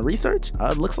numbers and the research,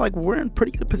 it looks like we're in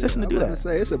pretty good position to do that.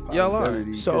 Say it's a Y'all are.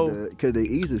 possibility. So- because the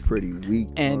East is pretty weak.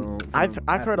 And I've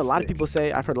heard a lot of people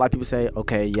say,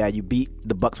 okay, yeah, you beat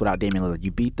the Bucks without Damian Lillard, you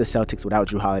beat the Celtics without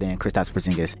Drew Holiday and Kristaps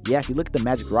Porzingis. Yeah, if you look at the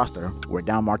Magic roster, we're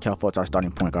down Markelle Fultz, our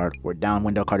starting point guard. We're down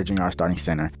Wendell Carter Jr., our starting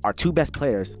center. Our 2 best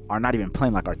players are not even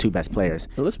playing like our 2 best players.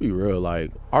 But let's be real,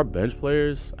 like our bench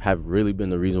players have really been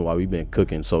the reason why we've been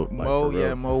cooking. So like, Mo, for real.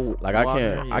 yeah, Mo. Like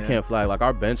Wagner, I yeah. can't flag. Like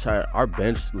our bench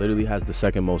literally has the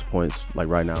second most points like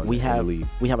right now. We in have the league.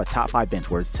 we have a top 5 bench.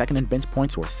 We're second in bench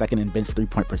points. We're second in bench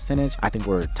 3-point percentage. I think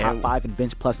we're top And- 5 in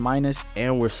bench plus minus.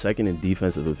 And we're second in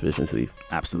defensive efficiency.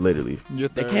 Absolutely. Literally. You're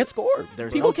They third. can't score.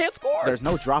 People can't score. There's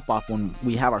no drop off when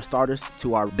we have our starters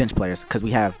to our bench players, because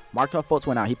we have Markelle Fultz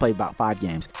went out. He played about 5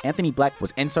 games. Anthony Black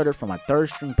was inserted from a 3rd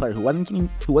string player who wasn't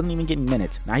even getting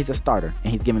minutes. Now he's a starter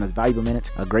and he's giving us valuable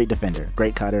minutes. A great defender,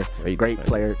 great cutter, great defender.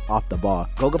 player off the ball.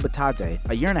 Goga Batadze.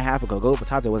 A year and a half ago, Goga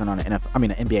Batadze wasn't on an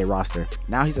NBA roster.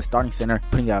 Now he's a starting center,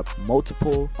 putting up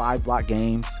multiple 5-block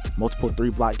games, multiple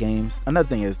 3-block games. Another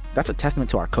thing is that's a testament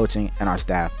to our coaching and our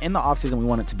staff. In the offseason, we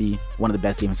wanted to be one of the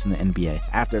best defenses in the NBA.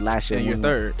 After last year, And you're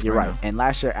third You're right right. now. And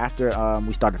last year, after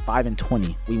we started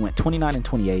 5-20, we went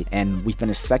 29-28, and we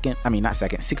finished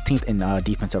 16th in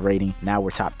defensive rating. Now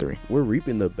we're top 3. We're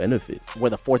reaping the benefits We're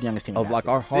the 4th youngest team in of like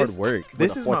basketball. our hard work.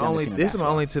 This the is my 4th youngest only. team in This is my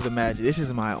basketball. only to the Magic. This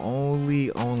is my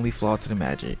only flaw to the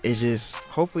Magic. It's just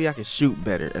hopefully I can shoot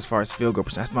better as far as field goal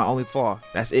percentage. That's my only flaw.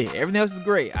 That's it. Everything else is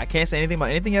great. I can't say anything about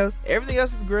anything else. Everything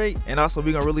else is great. And also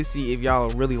we're gonna really see if y'all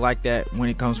really like that when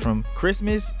it comes from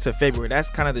Christmas to February. That's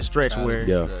kind of the stretch where.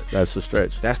 Yeah, that's the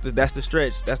stretch. That's the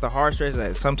stretch. That's the hard stretch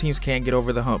that some teams can't get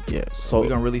over the hump yet. So So- we're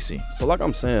gonna really see. So like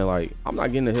I'm saying, like I'm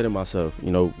not getting ahead of myself.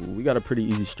 You know, we got a pretty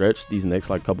easy stretch these next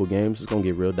like couple games. It's gonna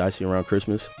get real dicey around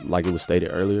Christmas, like it was stated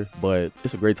earlier. But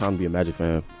it's a great time to be a Magic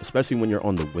fan, especially when you're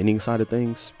on the winning side of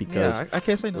things. Because Yeah, I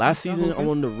can't say no. last season I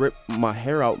wanted to rip my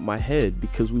hair out my head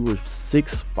because we were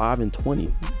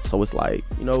 6-5-20. So it's like,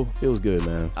 you know, feels good,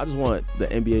 man. I just want the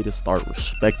NBA to start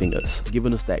respecting us,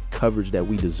 giving us that coverage that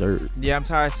we deserve. Yeah, I'm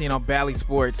tired of seeing on Bally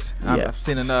Sports. Yeah. I've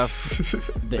seen enough.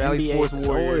 The Bally NBA Sports Don't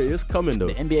worry, Warriors. it's coming though.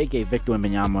 The NBA gave Victor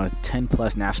Wembanyama 10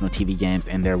 plus national TV games,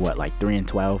 and they're like 3-12,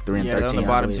 3-13. Yeah, they're on the I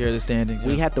bottom believe. tier of the standings.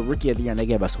 We yeah. had the Rookie of the Year, and they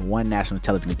gave us 1 national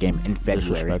television game in February.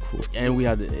 Disrespectful. And we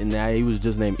had, and now he was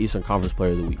just named Eastern Conference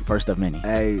Player of the Week. First of many.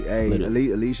 Hey,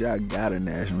 Literally. at least y'all got a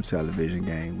national television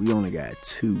game. We only got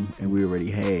 2, and we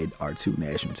already had our 2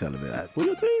 national television. Who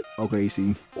your team?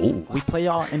 OKC. Oh, We play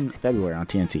y'all in February on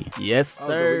TNT. yes, Oh,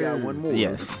 sir. so we got one more.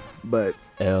 Yes. But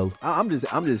L. I'm just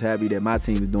happy that my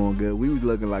team is doing good. We was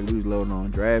looking like we was loading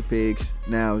on draft picks.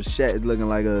 Now Shaq is looking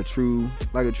like a true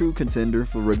contender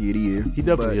for Rookie of the Year. He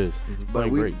definitely is. But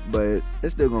Playing great. but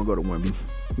it's still gonna go to Wemby.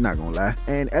 Not gonna lie.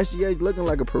 And SGA's looking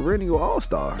like a perennial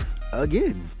all-star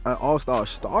again, an all-star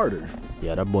starter.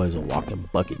 Yeah, that boy's a walking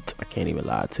bucket. I can't even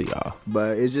lie to y'all.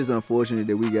 But it's just unfortunate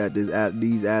that we got these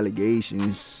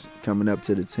allegations coming up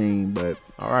to the team. But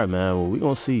All right, man. Well, we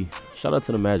gonna see. Shout out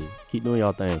to the Magic. Keep doing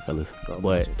y'all thing, fellas. But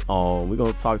we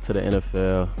gonna talk to the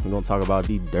NFL. We gonna talk about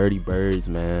these dirty birds,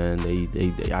 man. They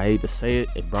I hate to say it.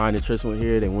 If Brian and Tristan were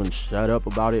here, they wouldn't shut up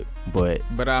about it. But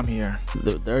But I'm here.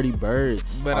 the Dirty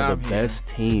Birds But are I'm the here. best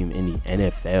team in the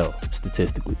NFL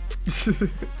statistically.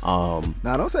 now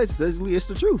don't say statistically, it's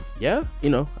the truth. Yeah,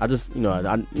 I just,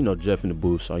 I Jeff in the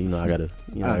booth, so I gotta,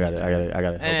 I gotta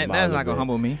help And him out that's a not gonna little bit.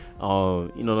 humble me.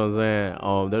 You know what I'm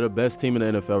saying? They're the best team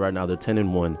in the NFL right now. They're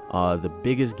 10-1. The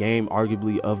biggest game,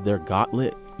 arguably, of their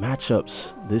gauntlet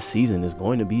matchups this season is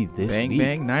going to be this bang, week.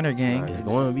 Bang, Niner gang. It's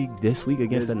going to be this week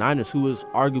against the Niners, who is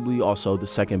arguably also the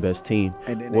second best team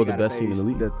or the best team in the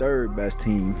league. The third best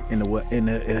team in the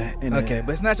Okay,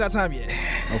 but it's not y'all time yet.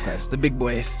 Okay. It's the big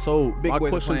boys. So Big my boys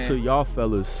are question to playing. y'all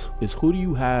fellas is, who do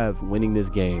you have winning this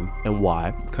game and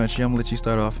why? Country, I'm gonna let you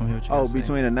start off from here.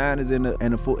 Between the Niners and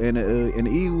the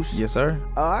Eagles. Yes, sir.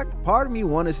 Part of me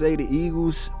want to say the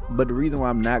Eagles, but the reason why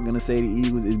I'm not gonna say the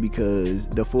Eagles is because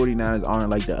the 49ers aren't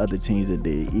like the other teams that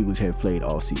the Eagles have played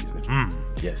all season.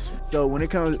 Yes. So when it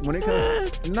comes,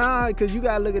 because you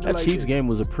gotta look at That Chiefs game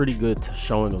was a pretty good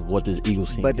showing of what this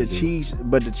Eagles team But can the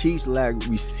do. Chiefs lack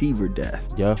receiver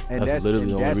depth. Yeah, that's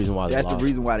literally the only reason why they lost. That's the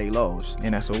reason why they lost.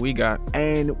 And that's what we got.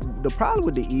 And the problem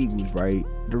with the Eagles, right?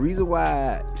 The reason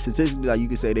why statistically, like, you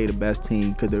can say they the best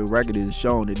team because their record is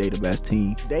showing that they the best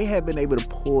team. They have been able to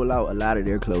pull out a lot of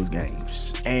their close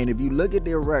games. And if you look at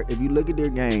their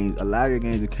games, a lot of their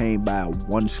games have came by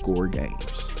one-score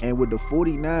games. And with the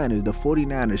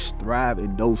 49ers thrive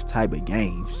in those type of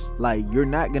games. Like, you're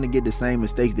not gonna get the same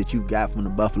mistakes that you got from the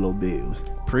Buffalo Bills.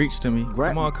 Preach to me.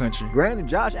 Come on, Country. Granted,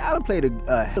 Josh Allen played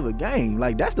a hell of a game.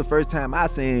 Like, that's the first time I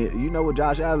seen, what,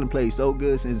 Josh Allen played so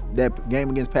good since that game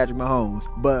against Patrick Mahomes.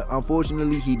 But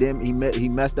unfortunately, he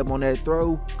messed up on that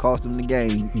throw, cost him the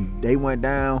game. They went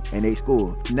down and they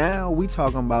scored. Now we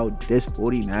talking about this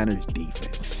 49ers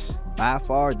defense. By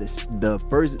far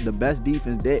the best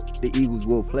defense that the Eagles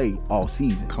will play all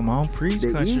season. Come on, preach,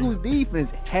 The Country. Eagles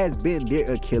defense has been their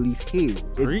Achilles heel.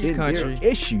 It's Preach, been Country. their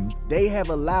issue. They have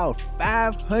allowed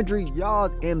 500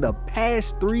 yards in the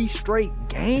past 3 straight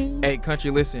games. Hey, Country,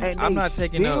 listen. And I'm they not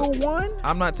taking still won?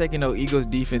 I'm not taking no Eagles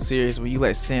defense serious when you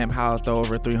let Sam Howell throw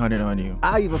over 300 on you.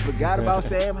 I even forgot about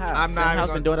Sam Howell. I'm Sam not Howell's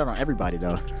even been doing that on everybody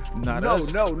though. Not No.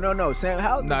 us. Sam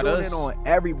Howell's been Not doing us. it on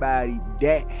everybody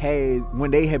that has, when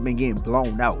they have been getting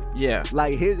blown out. Yeah.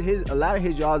 Like a lot of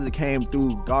his yards came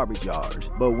through garbage yards,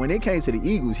 but when it came to the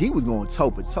Eagles, he was going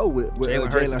toe for toe with Jalen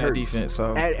Hurts in that defense.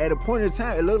 So At a point in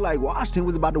time, it looked like Washington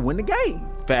was about to win the game.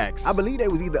 facts. I believe they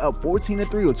was either up 14-3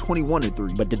 or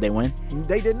 21-3. But did they win?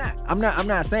 They did not. I'm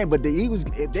not saying, but the Eagles,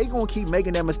 if they gonna keep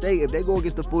making that mistake, if they go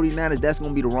against the 49ers, that's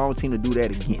gonna be the wrong team to do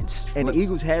that against. And the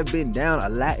Eagles have been down a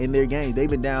lot in their games. They've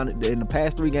been down in the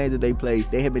past 3 games that they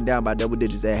played. They have been down by double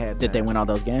digits at halftime. Did they win all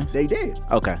those games? They did.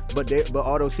 Okay. But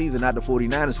all those teams are not the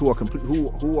 49ers, who are complete,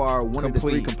 who are one of the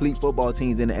 3 complete football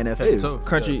teams in the NFL.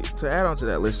 Country, to add on to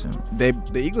that, listen,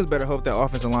 the Eagles better hope that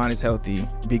offensive line is healthy,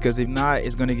 because if not,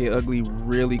 it's gonna get ugly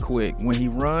really quick. When he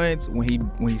runs, when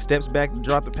he steps back to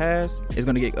drop the pass, it's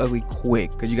gonna get ugly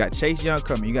quick. Cause you got Chase Young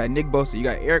coming, you got Nick Bosa, you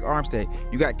got Eric Armstead,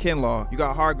 you got Kinlaw, you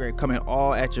got Hargrave coming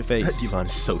all at your face. That D-line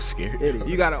is so scary. It is.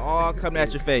 You got it all coming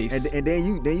at your face. And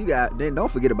then don't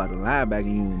forget about the linebacker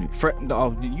unit.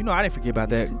 I didn't forget about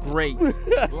that. Great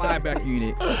linebacker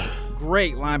unit.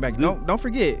 Great linebacker. Don't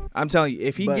forget. I'm telling you,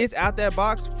 if he gets out that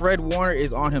box, Fred Warner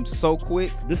is on him so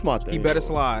quick. This is my thing. He better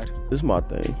slide. This is my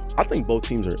thing. I think both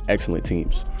teams are excellent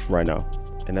teams right now.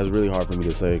 And that's really hard for me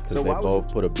to say because they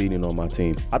both put a beating on my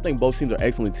team. I think both teams are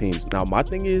excellent teams. Now, my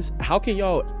thing is, how can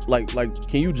y'all how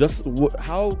can you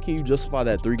justify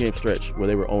that 3-game stretch where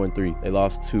they were 0-3? They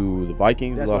lost to the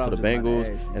Vikings, they lost to the Bengals,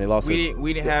 and they lost.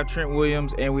 We didn't have Trent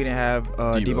Williams and we didn't have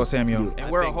Deebo Samuel,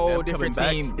 and we're a whole different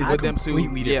team with them two.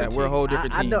 Yeah, we're a whole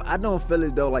different team. I don't feel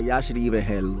as though like y'all should even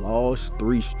have lost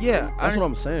 3. Yeah, that's what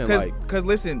I'm saying. Because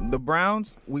listen, the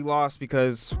Browns, we lost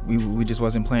because we just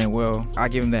wasn't playing well. I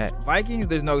give them that. Vikings,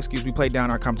 there's no excuse. We played down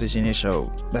our competition. It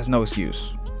showed. That's no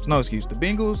excuse. It's no excuse. The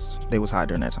Bengals, they was hot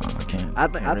during that time. I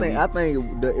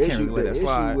think the issue with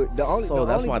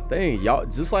that's my thing. Y'all,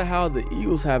 just like how the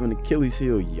Eagles have an Achilles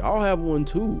heel, y'all have one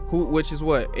too. Which is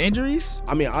what? Injuries?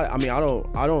 I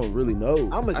don't really know.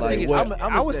 I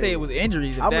would say it was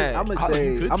injuries. I'm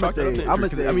gonna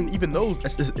say. I mean, even those,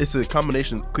 it's a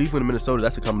combination. Cleveland and Minnesota.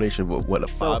 That's a combination of what, a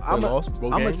 5-point loss.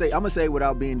 I'm gonna say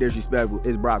without being disrespectful,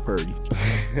 it's Brock Purdy.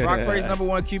 Brock Purdy's number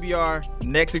 1 QBR.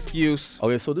 Next excuse.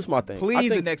 Okay, so this is my thing. Please,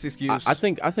 the next excuse. I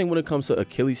think when it comes to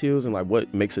Achilles heels and like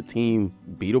what makes a team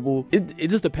beatable, it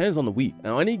just depends on the week.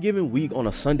 And on any given week on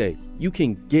a Sunday, you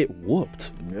can get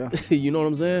whooped. Yeah. You know what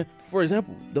I'm saying? For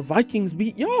example, the Vikings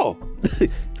beat y'all.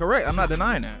 Correct. I'm not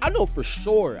denying that. I know for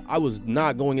sure I was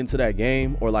not going into that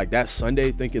game or like that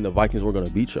Sunday thinking the Vikings were going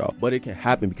to beat y'all. But it can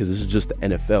happen because this is just the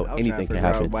NFL. Anything can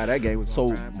happen. Why that game was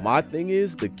so my thing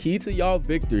is, the key to y'all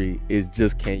victory is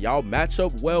just, can y'all match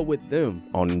up well with them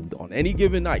on any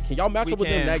given night? Can y'all match up with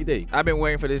them that day? I've been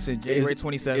waiting for this since January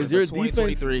 27th, is your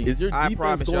 2023. Is your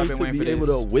defense going to be able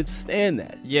to withstand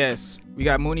that? Yes. We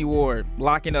got Mooney Ward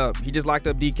locking up. He just locked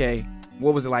up DK.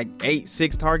 what was it, like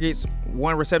 6 targets,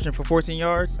 1 reception for 14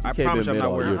 yards. I DK promise been I'm mid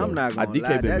not all worried. year, though. I'm not gonna DK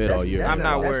lie. been mid all year. I'm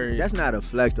not worried. That's not a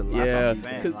flex to lie. Yeah,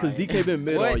 That's because DK been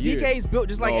mid What? all year. DK's built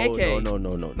just like AK. No.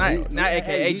 Not AK,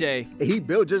 AJ. He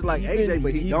built just like AJ,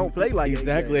 but he don't play like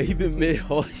exactly. AJ. He been mid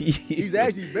all year. He's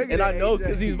actually bigger and than I know AJ.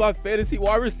 because he's my fantasy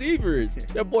wide receiver.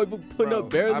 That boy been putting up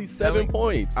barely I'm 7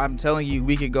 points. I'm telling you,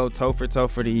 we could go toe for toe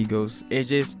for the Eagles.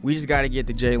 We just got to get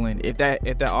to Jalen. If that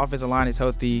offensive line is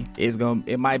healthy,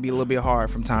 it might be a little bit hard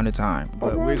from time to time,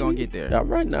 but we're gonna get there. Yeah,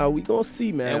 right now we gonna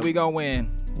see, man. And we gonna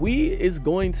win. We is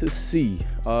going to see.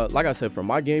 Like I said, for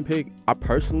my game pick, I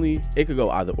personally, it could go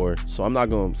either or. So I'm not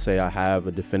going to say I have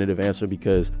a definitive answer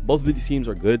because both of these teams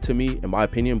are good to me. In my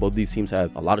opinion, both of these teams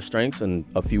have a lot of strengths and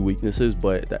a few weaknesses,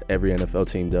 but that every NFL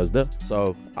team does that.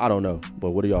 So I don't know.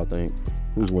 But what do y'all think?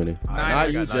 Who's winning?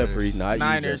 Not you, Jeffrey. Not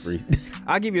Niners. you, Jeffrey.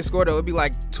 I'll give you a score, though. It'll be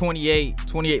like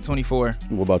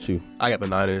 28-24. What about you? I got the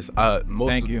Niners.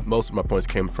 Thank you. Most of my points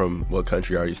came from what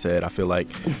Country already said. I feel like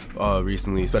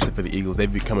recently, especially for the Eagles,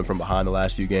 they've been coming from behind the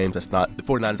last few games. The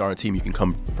 49ers aren't a team you can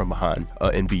come from behind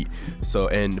and beat. So,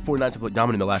 and the 49ers have looked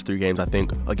dominant in the last 3 games. I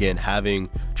think, again, having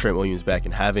Trent Williams back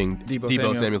and having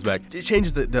Deebo Samuel's back, it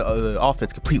changes the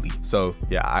offense completely. So,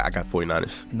 yeah, I got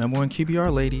 49ers. Number 1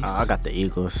 QBR, ladies. I got the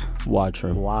Eagles. Why,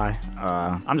 Trent? Why?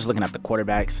 I'm just looking at the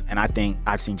quarterbacks, and I think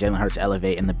I've seen Jalen Hurts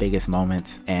elevate in the biggest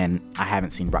moments, and I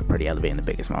haven't seen Brock Purdy elevate in the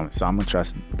biggest moments. So I'm going to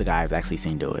trust the guy I've actually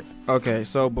seen do it. Okay,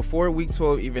 so before Week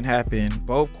 12 even happened,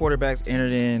 both quarterbacks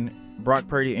entered in. Brock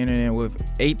Purdy entered in with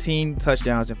 18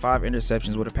 touchdowns and 5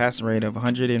 interceptions with a passing rate of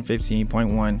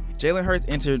 115.1. Jalen Hurts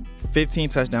entered 15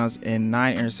 touchdowns and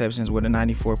 9 interceptions with a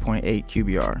 94.8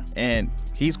 QBR. And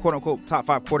he's quote-unquote top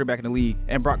 5 quarterback in the league,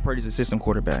 and Brock Purdy's a system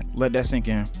quarterback. Let that sink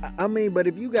in. I mean, but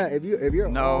if your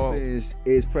offense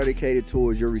is predicated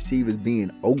towards your receivers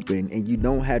being open and you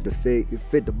don't have to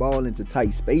fit the ball into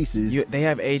tight spaces, They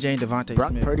have AJ and Devontae Brock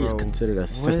Smith, Purdy bro. is considered a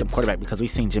system quarterback because we've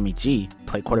seen Jimmy G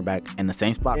play quarterback in the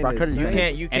same spot Brock Purdy You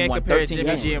did. can't compare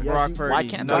Jimmy G and Brock Purdy. Why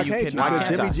can't no, I? you Why cannot.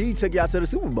 can't I? Jimmy G took y'all to the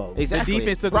Super Bowl. Exactly. The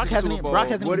defense took Brock us to the hasn't, Super Bowl. Brock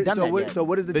hasn't even done that yet. So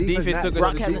what is the The defense defense? took us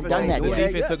Brock to the hasn't Super done Bowl. that The yet.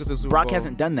 defense took us to the Super Brock Bowl.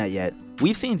 hasn't done that yet.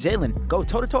 We've seen Jalen go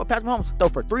toe-to-toe with Patrick Mahomes, throw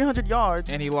for 300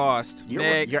 yards. And he lost.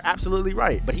 You're absolutely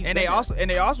right. But they also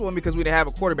won because we didn't have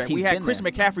a quarterback. We had Christian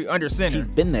McCaffrey under center. He's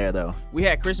been there though. We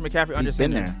had Christian McCaffrey under been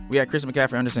center. there. We had Christian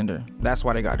McCaffrey under center. That's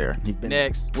why they got there. He's been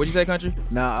Next. What'd you say, Country?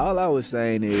 Nah, all I was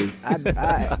saying is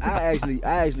I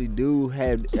actually do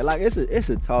have, like, it's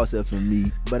a toss up for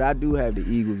me, but I do have the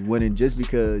Eagles winning just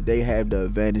because they have the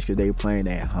advantage because they're playing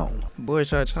at home. Boy,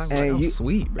 try to talk about I'm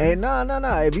sweet, bro. And no.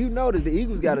 If you notice, the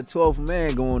Eagles got a 12th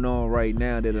man going on right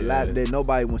now that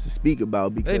nobody wants to speak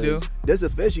about because They do. This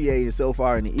officiating so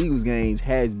far in the Eagles games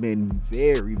has been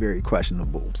very, very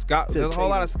questionable. There's a whole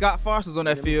lot of Scott Foster's on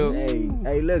that field. Hey,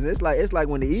 listen, it's like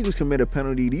when the Eagles commit a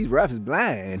penalty, these refs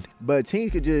blind, but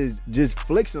teams could just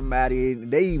flick somebody and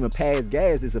they even pass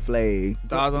gas. It's a flag.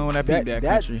 Dawes the only one that peeped that,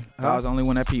 Country. Dawes the only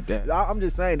one that peeped that. I'm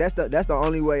just saying that's the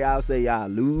only way I'll say y'all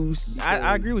lose.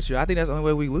 I agree with you. I think that's the only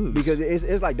way we lose. Because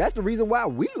it's like that's the reason why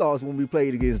we lost when we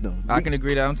played against them. I can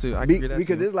agree that too.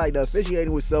 Because it's like the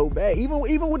officiating was so bad, even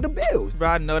with the Bills. Bro,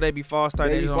 I know they be false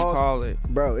start. They just don't call it.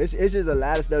 Bro, it's just a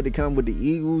lot of stuff to come with the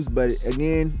Eagles, but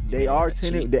again, they are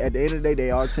 10. At the end of the day,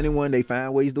 they are 10-1. They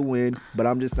find ways to win, but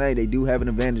I'm just saying they do have an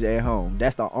advantage at home.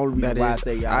 That's the only reason why I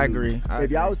say y'all. I lose. agree.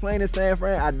 If y'all was playing in San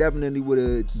Fran, I definitely would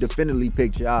have definitely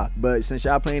picked y'all. But since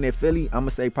y'all playing at Philly, I'm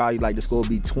gonna say probably like the score will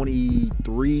be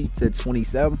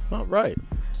 23-27. All right.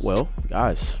 Well,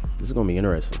 guys, this is going to be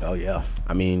interesting. Oh, yeah.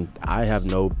 I mean, I have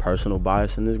no personal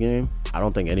bias in this game. I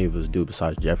don't think any of us do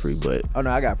besides Jeffrey, but... Oh,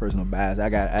 no, I got personal bias. I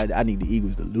need the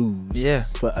Eagles to lose. Yeah.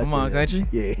 Come on, Country.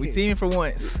 Yeah. We teaming for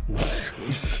once.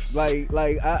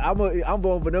 I'm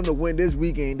voting for them to win this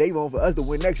weekend. They voting for us to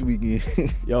win next weekend.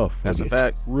 Yo, that's a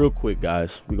fact. Real quick,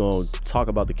 guys, we're going to talk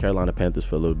about the Carolina Panthers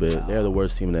for a little bit. They're the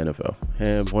worst team in the NFL.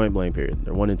 And point blank, period.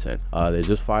 They're 1-10. They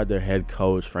just fired their head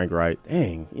coach, Frank Wright.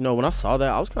 Dang, when I saw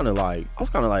that, I was kind of like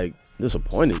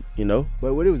disappointed,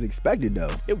 But what it was expected though.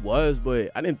 It was, but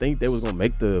I didn't think they was gonna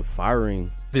make the firing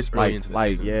this early into the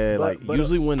season. But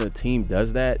usually when a team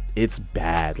does that, it's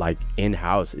bad. Like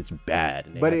in-house, it's bad.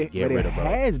 And It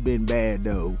has been bad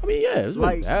though. I mean, yeah, it's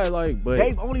been bad. But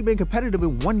they've only been competitive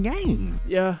in one game.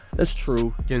 Yeah, that's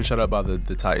true. Getting shut up by the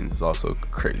Titans is also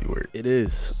crazy work. It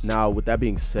is. Now, with that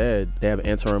being said, they have an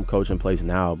interim coach in place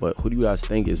now. But who do you guys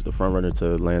think is the front runner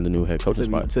to land the new head coaching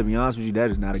spot? To be honest with you,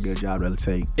 that is not a good job to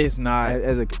take. It's not.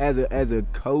 As a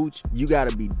coach, you got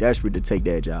to be desperate to take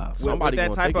that job. With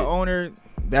that type of owner,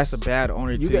 that's a bad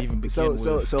owner to even begin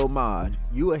with. So Mod,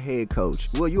 you a head coach.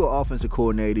 Well, you an offensive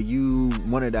coordinator. You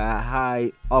one of the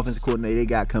high offensive coordinator they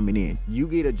got coming in. You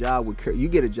get a job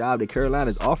that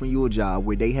Carolina's offering you a job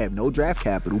where they have no draft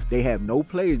capital. They have no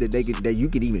players that you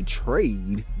can even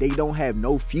trade. They don't have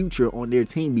no future on their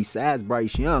team besides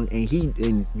Bryce Young, and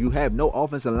you have no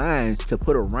offensive line to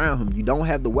put around him. You don't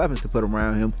have the weapons to put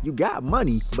around him. You got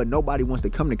money, but nobody wants to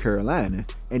come to Carolina.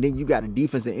 And then you got a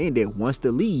defensive end that wants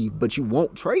to leave, but you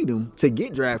won't trade him to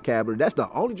get draft capital. That's the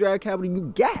only draft capital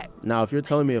you got. Now, if you're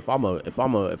telling me if I'm a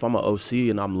OC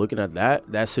and I'm looking at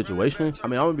that situation, I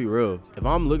mean, I'm gonna be real. If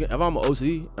I'm an OC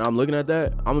and I'm looking at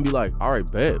that, I'm gonna be like, all right,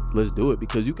 bet, let's do it.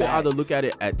 Because you can either look at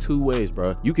it at two ways,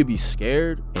 bro. You could be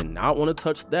scared and not want to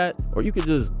touch that, or you could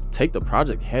just take the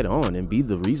project head on and be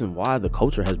the reason why the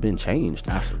culture has been changed.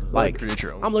 Absolutely. Like,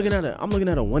 I'm looking at a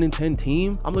 1-10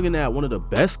 team. I'm looking at one of the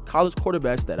best college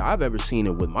quarterbacks that I've ever seen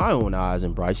it with my own eyes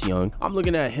in Bryce Young. I'm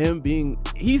looking at him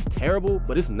he's terrible,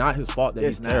 but it's not his fault that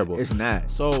he's terrible. It's not.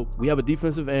 So we have a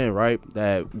defensive end, right?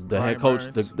 That the head coach,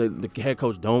 the head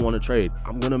coach don't want to trade.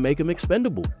 I'm gonna make him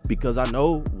expendable because I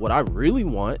know what I really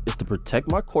want is to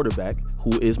protect my quarterback,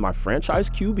 who is my franchise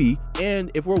QB.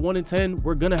 And if we're 1-10,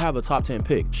 we're gonna have a top 10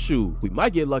 pick. Shoot, we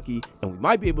might get lucky and we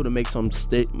might be able to make some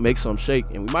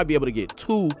shake, and we might be able to get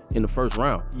 2 in the first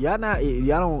round. Y'all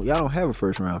don't have a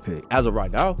first round pick As of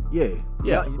right now. Yeah,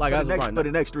 like as of right now. For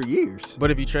the next 3 years.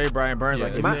 But if you trade Brian Burns,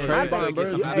 like you said,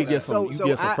 you could get some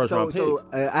first round picks.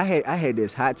 I had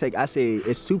this hot take. I said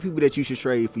it's 2 people that you should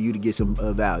trade for you to get some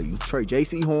value. Trade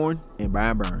J.C. Horn and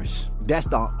Brian Burns. That's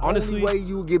the only way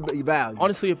you will get value.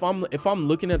 Honestly, if I'm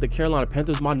looking at the Carolina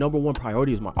Panthers, my number one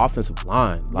priority is my offensive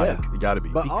line. Like, you gotta be.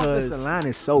 But offensive line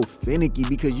is so finicky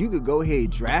because you could go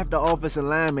ahead draft the offensive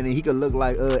lineman and he could look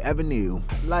like Evan Neal.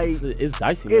 Like, it's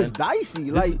dicey, man. It's dicey.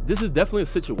 This is definitely a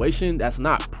situation that's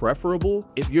not preferable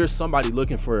if you're somebody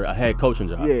looking for a head coaching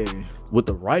job. Yeah. With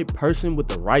the right person, with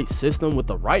the right system, with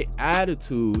the right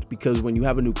attitude, because when you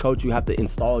have a new coach, you have to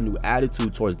install a new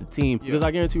attitude towards the team. Yeah. Because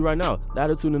I guarantee you right now, the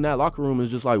attitude in that locker room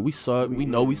is just like, we suck. We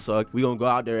know we suck. We gonna go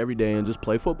out there every day and just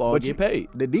play football and get paid.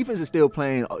 The defense is still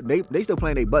playing. They still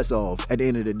playing their butts off at the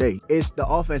end of the day. It's the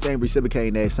offense ain't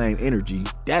reciprocating that same energy.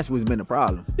 That's what's been the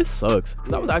problem. It sucks.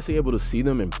 Because I was actually able to see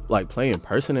them and like play in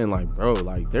person, and like, bro,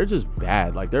 like they're just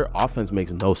bad. Like their offense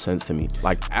makes no sense to me.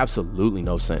 Like absolutely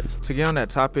no sense. To get on that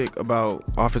topic about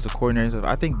offensive coordinators,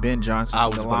 I think Ben Johnson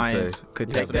from the Lions could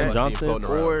take that. Ben Johnson,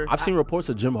 or I've seen reports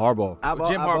of Jim Harbaugh.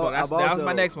 Jim Harbaugh, that was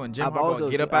my next one. Jim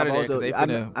Harbaugh, get up out of there because they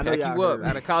finna pack you up.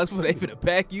 Out of college football, they finna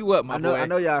pack you up, my boy. I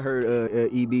know y'all heard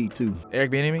EB too.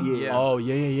 Eric Bieniemy? Yeah. Oh,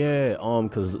 yeah.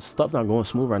 Because stuff not going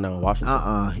smooth right now in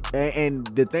Washington. And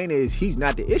the thing is, he's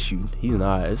not the issue. He's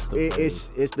not.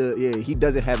 He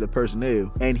doesn't have the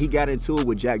personnel. And he got into it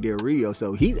with Jack Del Rio,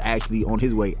 so he's actually on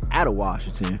his way out of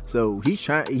Washington. So he's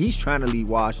trying to leave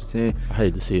Washington. I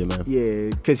hate to see it, man. Yeah,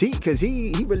 because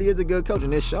he really is a good coach,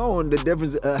 and it's showing the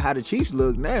difference how the Chiefs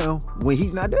look now when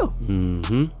he's not there.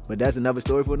 Mm-hmm. But that's another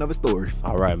story for another story.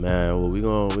 All right, man. Well, we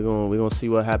gonna see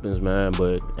what happens, man.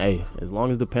 But hey, as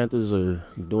long as the Panthers are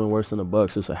doing worse than the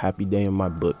Bucks, it's a happy day in my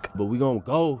book. But we gonna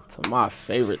go to my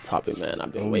favorite topic, man.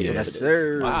 I've been waiting for this.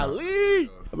 Sir.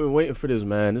 I've been waiting for this,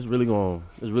 man. This really gonna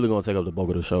take up the bulk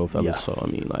of the show, fellas. Yeah. So I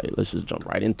mean, like, let's just jump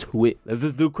right into it. Let's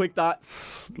just do quick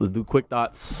thoughts.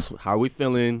 How are we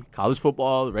feeling? College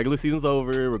football, the regular season's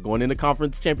over. We're going into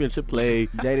conference championship play.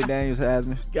 Jaden Daniels has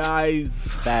me,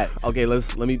 guys. Okay,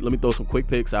 let me throw some quick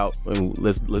picks out, and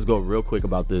let's go real quick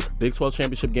about this Big 12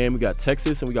 championship game. We got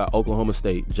Texas and we got Oklahoma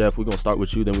State. Jeff, we're gonna start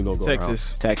with you, then we're gonna go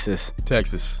Texas.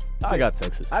 I got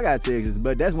Texas,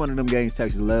 but that's one of them games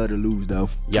Texas love to lose, though.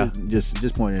 Yeah.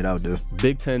 Just pointing it out there.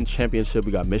 Big 10 championship,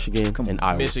 we got Michigan and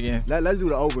Iowa. Michigan. Let's do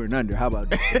the over and under. How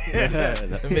about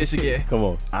that? Michigan. Come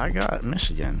on. I got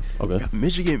Michigan. Okay.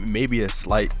 Michigan may be a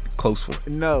slight close one.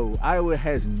 No, Iowa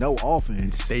has no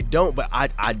offense. They don't, but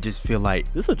I just feel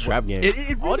like this is a trap game.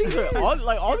 All these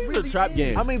are trap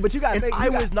games. I mean, but you got to think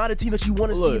Iowa's not a team that you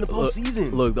want to see in the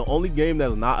postseason. Look, the only game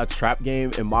that's not a trap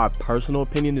game, in my personal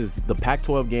opinion, is the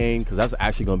Pac-12 game, because that's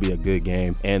actually going to be a good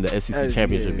game, and the SEC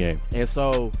championship game. And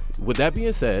so, with that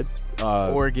being said,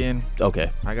 Oregon. Okay.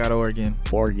 I got Oregon.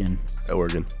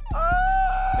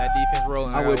 That defense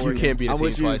rolling. You can't beat a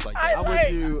team twice like that. I'm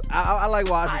with you. I like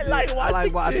Washington. I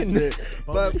like Washington.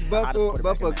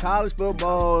 but for college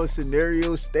football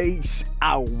scenario stakes,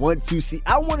 I want to see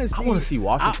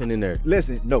Washington in there.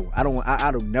 Listen, no, I don't. I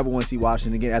don't never want to see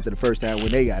Washington again after the first time when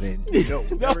they got in. No,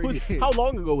 how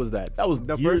long ago was that? That was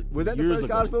the first. Was that the first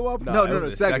college football? No,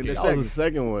 the second. That was the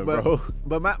second one, bro.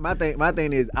 But my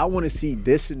thing is, I want to see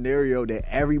this scenario that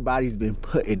everybody's been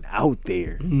putting out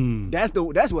there. That's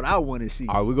what I want to see.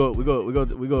 Are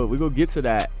go get to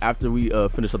that after we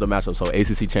finish up the matchup. So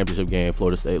ACC championship game,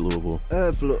 Florida State, Louisville.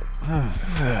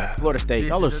 Florida State.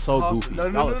 Y'all are so goofy. No.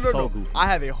 Goofy. I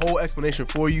have a whole explanation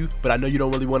for you, but I know you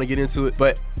don't really want to get into it.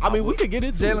 But I mean, we could get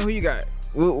into Jalen, it. who you got?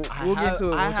 We'll get into it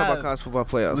when we talk about college football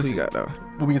playoffs. Who you got, though?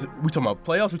 we talking about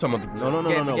playoffs? We talking about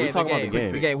the No. We talking about the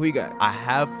game. The game, who you got? I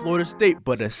have Florida State,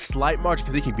 but a slight margin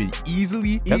because they can be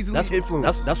easily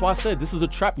influenced. That's why I said this is a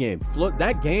trap game.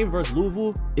 That game versus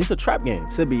Louisville, it's a trap game.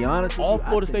 To be honest with All you,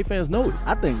 Florida State fans know it.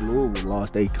 I think Louisville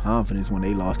lost their confidence when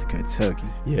they lost to Kentucky.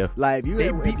 Yeah. Like if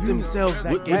They beat themselves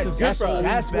that game. That's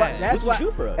why.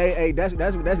 good for us. Hey, that's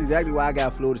exactly why I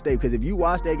got Florida State, because if you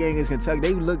watch that game against Kentucky,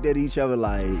 they looked at each other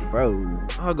like, bro.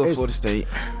 I'll go Florida State.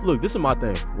 Look, this is my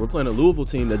thing. We're playing a Louisville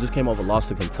team that just came off a loss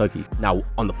to Kentucky. Now,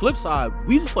 on the flip side,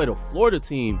 we just played a Florida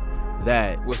team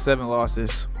that With 7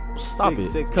 losses. stop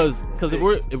Six, it, because if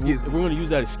we're going to use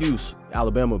that excuse,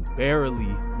 Alabama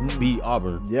barely beat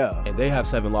Auburn. Yeah. And they have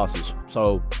 7 losses.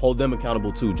 So hold them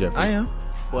accountable too, Jeffrey. I am.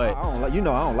 But I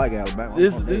don't like Alabama.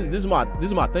 this is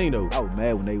my thing though. I was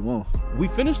mad when they won. We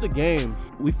finished the game,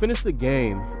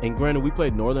 and granted, we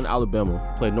played North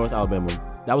Alabama.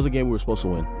 That was a game we were supposed to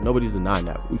win. Nobody's denying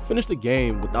that. We finished the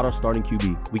game without our starting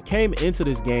QB. We came into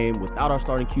this game without our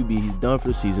starting QB. He's done for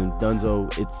the season. Dunzo,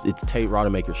 it's Tate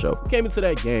Rodemaker's show. We came into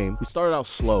that game. We started out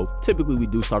slow. Typically, we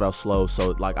do start out slow,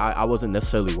 so like I wasn't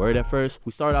necessarily worried at first.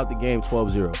 We started out the game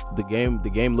 12-0. The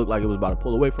game looked like it was about to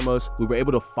pull away from us. We were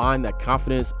able to find that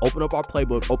confidence, open up our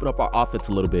playbook, open up our offense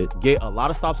a little bit, get a lot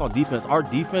of stops on defense. Our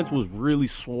defense was really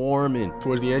swarming.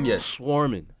 Towards the end, yes.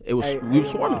 Swarming. We were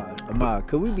swarming. Ahmad,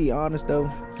 could we be honest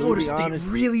though? Florida State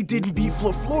really didn't beat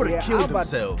Florida. Killed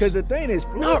themselves. Because the thing is,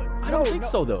 Florida, I don't think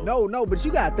so though. No, but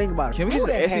you gotta think about it. Can we use the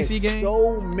Florida SEC has game?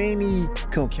 So many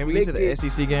conflicted. Can we get to the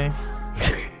SEC game?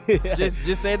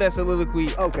 just say that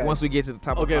soliloquy. Okay. Once we get to the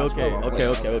top. Okay. of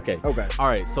Okay. All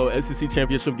right, so SEC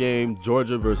championship game,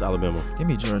 Georgia versus Alabama. Give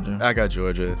me Georgia. I got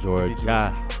Georgia.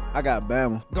 I got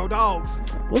Bama. Go Dogs.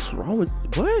 What's wrong with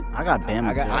what? I got Bama.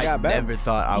 I got Bama. Never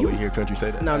thought I would hear country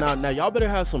say that. Now, y'all better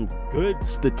have some good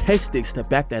statistics to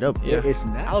back that up. Yeah. It's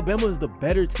not. Alabama is the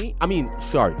better team. I mean,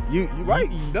 sorry. You right.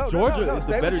 Georgia is the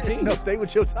stay better with your- team. No, stay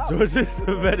with your top. Georgia's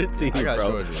the better team, I got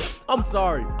bro. Georgia. I'm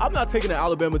sorry. I'm not taking an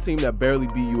Alabama team that barely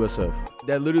beat USF.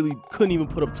 That literally couldn't even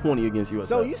put up 20 against USF.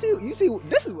 So you see,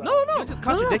 this is what. No. You just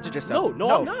contradicted yourself.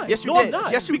 No, I'm not. Yes, you no, did. I'm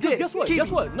not. Yes, you because did. guess what? Keep Guess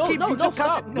it. what? No, Keep it. You just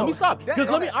stop. contra- Let me stop. Because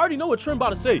I already know what Trent about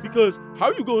to say. Because how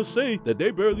are you going to say that they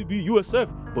barely beat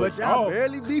USF, But y'all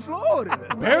barely beat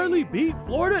Florida. barely beat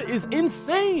Florida is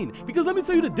insane. Because let me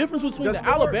tell you the difference between the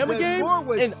Alabama game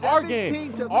and our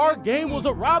game. Our game was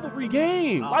a rivalry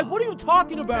game. Like, what are you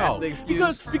talking about? That's the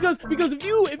excuse. Because if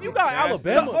you got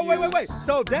Alabama, So wait.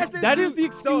 So that is the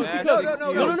excuse. So, Because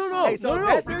no. Hey, so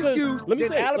that's the excuse. Let me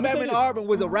say Alabama and this. Auburn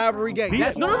was a rivalry game.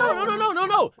 That's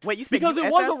No. Wait, you said because it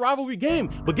USF? was a rivalry game.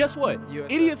 But guess what? USF,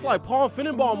 Idiots like Paul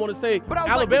Finnenbaum want to say But I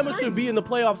was Alabama like the should three. be in the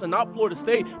playoffs and not Florida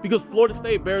State because Florida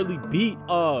State barely beat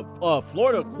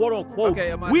Florida, quote unquote.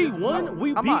 Okay,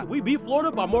 We beat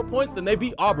Florida by more points than they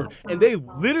beat Auburn, and they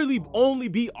literally only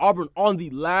beat Auburn on the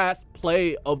last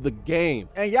play of the game.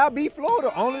 And y'all beat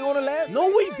Florida only on the last. No,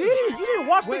 we didn't. You didn't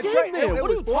watch the When game Trey- then. it What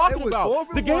are you was four- talking it was about? 4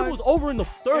 for The game 1. was over in the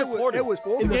third quarter. It was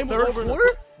 4 The for game 1. was over in the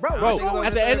quarter? Bro, Bro, so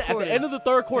at the end of the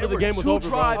third quarter, the game was over,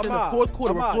 bro. Drives in the fourth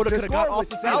quarter where Florida could have got off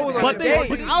the I field. was But on they- the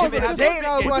but- date. I was on a date and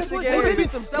I was watching the They game.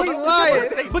 didn't. themselves. We lying.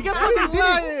 But guess what? We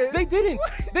lying. They didn't.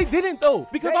 They didn't though,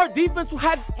 because our defense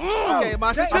had. Okay,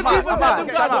 my That- sister. defense had them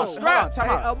guys on strap. Time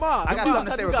out. Ahmad, I got Them something to dudes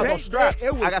say had real them guys quick. on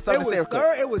strap. I got something to say real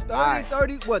quick. It was 30 Alright.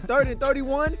 30, what, 30 and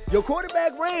 31. Your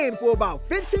quarterback ran for about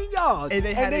 15 yards. And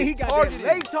they had then a he got targeting.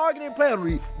 that late targeting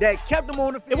penalty that kept him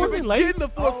on the field. It wasn't late. in the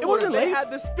fourth It wasn't quarter. They late.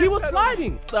 had the spin He was penalty.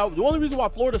 sliding. So the only reason why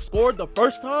Florida scored the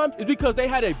first time is because they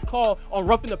had a call on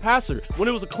roughing the passer when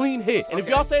it was a clean hit. And if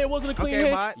y'all say it wasn't a clean Okay,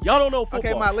 hit, Mike. y'all don't know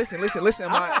football. Okay, Ma, listen.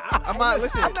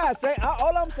 I'm not saying.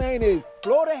 All I'm saying is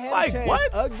Florida had Like, a chance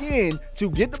what? again to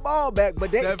get the ball back,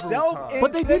 but they Several times.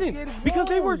 But they didn't because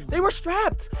they were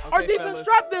strapped. Our Okay, defense fellas.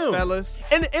 strapped them. Fellas.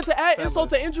 And to add insult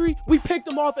to injury, we picked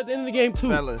them off at the end of the game too.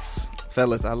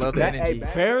 Fellas, I love the energy.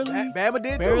 Bama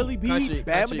did Barely too. beat.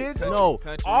 Bama did too. No,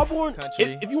 Country, Auburn.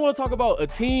 country. If you want to talk about a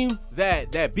team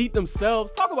that beat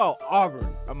themselves, talk about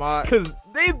Auburn. Ahmad. Cause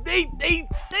they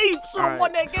should have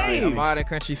won that game. Ahmad and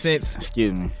Country Sense.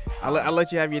 Excuse me. I'll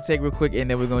let you have your take real quick, and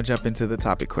then we're gonna jump into the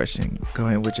topic question. Go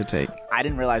ahead with your take. I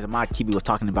didn't realize Ahmad Kibi was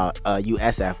talking about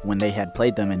USF when they had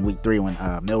played them in week 3 when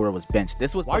Milroe was benched.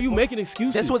 This was Why are you before- making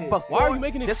excuses? This was before. Why are you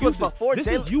making This was excuses? before This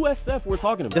is USF we're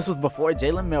talking about. This was before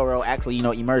Jalen Milroe actually,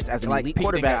 emerged as an Like elite peaked and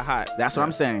quarterback. got hot. That's what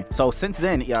I'm saying. So since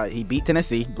then, he beat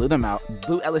Tennessee, blew them out,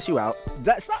 blew LSU out.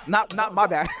 Stop. Not my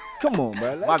bad. Come on,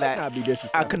 bro. My Let's bad. not be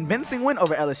disrespectful. A convincing win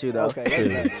over LSU, though.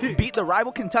 Okay. Beat the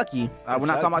rival Kentucky. We're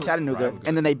not talking about Chattanooga.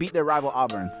 And then they beat their rival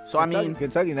Auburn. So, I mean,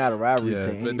 Kentucky not a rivalry Yeah,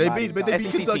 team. but they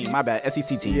beat SEC Kentucky. team. My bad.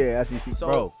 SEC team. Yeah, SEC. So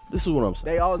Bro, this is what I'm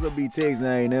saying. they also beat Texas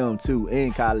A&M too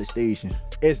in College Station.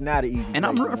 It's not an easy. And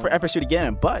I'm place rooting to for win. FSU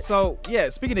again, but So yeah,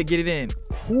 speaking of get it in,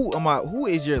 who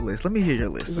is your list? Let me hear your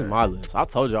list. This Sir. is my list. I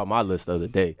told y'all my list the other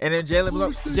day. And then Jalen,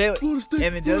 and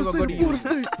then Jalen gonna go to you.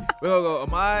 We're gonna go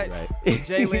Ahmad, Right.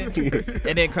 Jalen,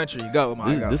 and then Country. Go,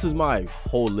 Ahmad. Go. This is my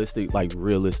holistic, like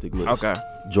realistic list. Okay.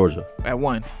 Georgia. At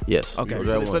 1. Yes. Okay.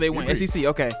 Georgia at So one. they win SEC.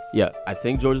 Okay. Yeah, I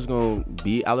think Georgia's gonna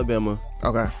beat Alabama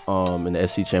Okay. in the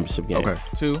SC championship game. Okay.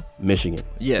 2. Michigan.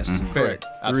 Yes. Correct.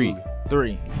 3.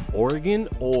 3. Oregon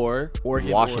or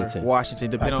Washington. Or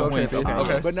Washington, depending on wins. Okay.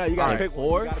 Okay. But no, you gotta Alright, pick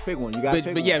 4. one. You gotta pick one. You gotta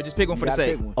pick But one. yeah, just pick one for You the gotta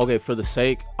sake. pick one. Okay, for the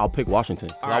sake, I'll pick Washington.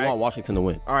 'Cause I Alright. want Washington to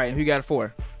win. All right, who got it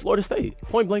 4? Florida State.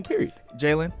 Point blank. Period.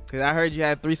 Jalen, because I heard you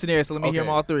had 3 scenarios, so let me hear Okay.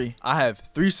 them all 3. I have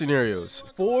 3 scenarios.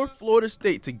 For Florida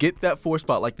State to get that 4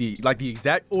 spot, like the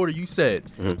exact order you said,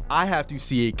 I have to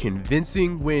see a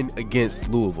convincing win against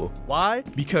Louisville. Why?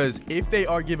 Because if they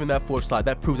are given that 4th slot,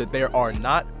 that proves that there are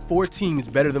not 4 teams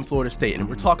better than Florida State, and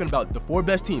we're talking about the 4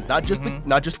 best teams, not just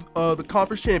the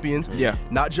conference champions, Yeah.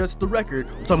 not just the record.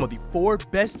 We're talking about the 4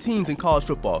 best teams in college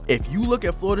football. If you look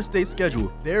at Florida State's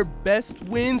schedule, their best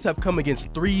wins have come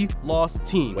against 3 lost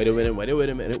teams. Wait a minute.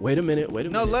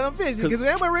 No, let him finish, because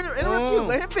nobody interrupt you.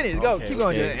 Let him finish. Go, Okay, keep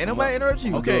going, okay. Jalen. Ain't nobody interrupt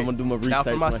you. Okay, I'm gonna do my now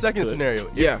for research my when I second could.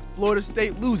 scenario. Yeah. If Florida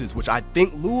State loses, which I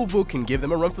think Louisville can give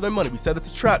them a run for their money. We said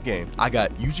it's a trap game. I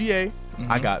got UGA.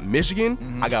 I got Michigan.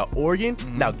 I got Oregon.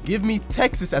 Now give me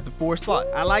Texas at the 4th slot.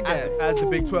 I like that. As the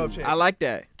Big 12 champ. I like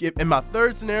that. In my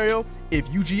third scenario, if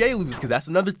UGA loses, because that's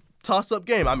another toss-up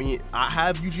game. I mean, I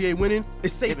have UGA winning.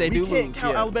 It's safe. If they we do can't lose,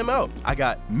 count yeah. Alabama out. I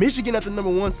got Michigan at the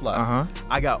number 1 slot. Uh-huh.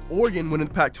 I got Oregon winning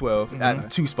the Pac-12 at the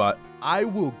 2 spot. I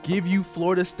will give you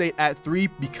Florida State at 3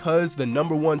 because the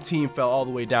number 1 team fell all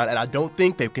the way down, and I don't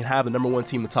think they can have the number 1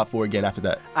 team in the top 4 again after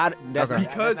that. That's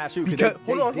Because not true,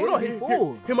 hold on.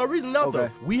 Hear my reason out though.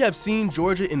 We have seen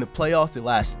Georgia in the playoffs the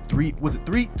last 3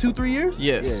 years?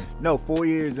 Yes. Yeah. No, 4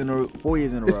 years in a row. It's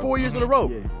 4 years in a row.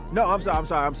 Yeah. No, I'm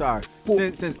sorry.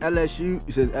 Since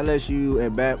LSU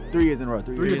and BAP, 3 years in a row.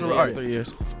 3 years in a row. Yeah. All right. 3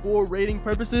 years. For rating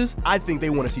purposes, I think they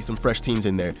want to see some fresh teams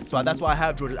in there. So that's why I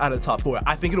have Georgia out of the top 4.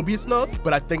 I think it'll be a snub,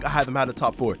 but I think I have them out of the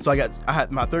top 4. So I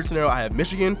had my third scenario. I have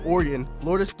Michigan, Oregon,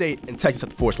 Florida State, and Texas at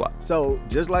the 4th slot. So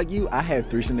just like you, I have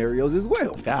 3 scenarios as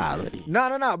well. Golly.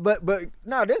 No. But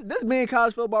no, this being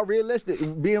college football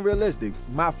being realistic.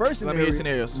 My first Let scenario. me hear your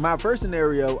scenarios. My first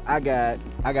scenario, I got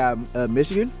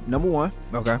Michigan number 1.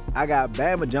 Okay. I got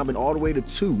Bama jumping all the way to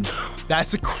 2.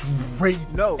 That's a crazy.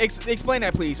 No. Explain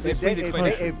that, please. Please explain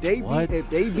that. If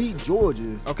they beat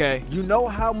Georgia, Okay. you know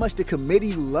how much the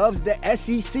committee loves the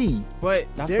SEC. But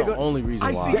That's They're the go- only reason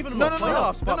I why. see even no, a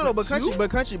playoff spot but with country, two?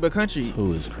 but country.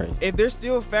 2 is crazy. If they're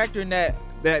still factoring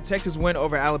that Texas win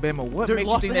over Alabama, what They're makes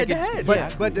you lost think they head-to-head.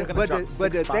 can?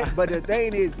 But the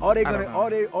thing is, all they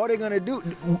gonna do.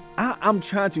 I'm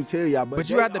trying to tell y'all, But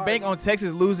you have to bank on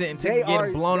Texas losing and Texas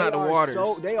getting blown out the waters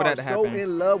They for are that to so happen.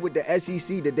 in love with the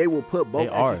SEC that they will put both They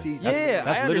are. SECs. Yeah,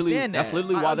 I understand that. That's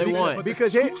literally why they won.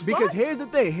 Because here's the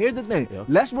thing. Yeah.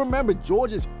 Let's remember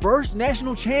Georgia's first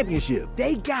national championship.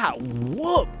 They got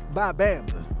whooped by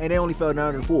Bama, and they only fell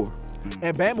down to 4.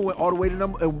 And Bama went all the way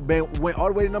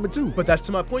to number 2. But that's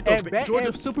to my point though. And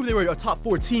Georgia still proved they were a top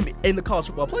 4 team in the college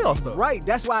football playoffs though. Right,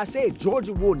 that's why I said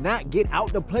Georgia will not get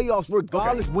out the playoffs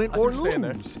regardless Okay, win I see or what you're saying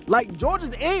there. lose. Like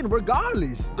Georgia's in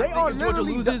regardless. They think are if Georgia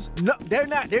literally loses- no, they're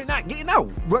not getting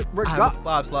out. I have a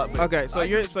 5 slot. But Okay, so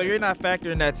you're not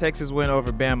factoring that Texas win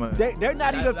over Bama. They're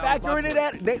not even that was my factoring it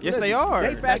at. Yes, they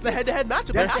are. that's the head-to-head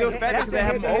matchup. They're still factoring because they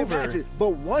have them over. But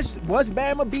once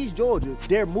Bama beats Georgia,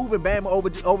 they're moving Bama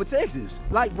over Texas,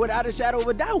 like without a shadow of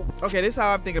a doubt. Okay, this is how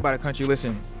I'm thinking about it, country.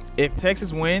 Listen, if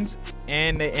Texas wins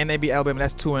and they beat Alabama,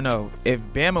 that's 2-0. If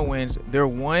Bama wins, they're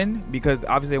 1 because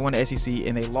obviously they won the SEC,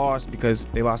 and they lost because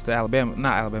they lost to Alabama,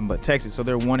 not Alabama, but Texas. So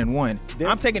they're 1-1.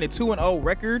 I'm taking a 2-0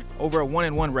 record over a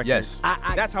 1-1 record. Yes.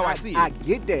 That's how I see it. I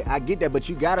get that, but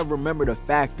you gotta remember the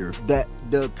factor that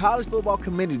the college football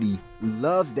community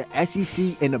loves the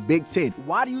SEC and the Big Ten.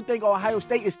 Why do you think Ohio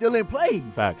State is still in play?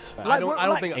 Facts. I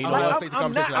don't think Ohio State's a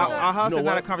conversation at all. Ohio State's You know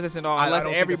not a what? conversation at all I unless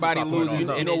don't think it's a everybody top 4 at all. loses.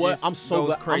 You and know it what? just I'm so goes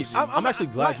glad- crazy. I'm actually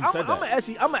glad you said that.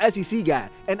 I'm an SEC guy,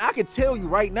 and I can tell you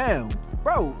right now,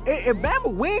 Bro, if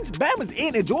Bama wins, Bama's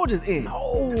in and Georgia's in.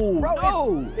 No, Bro,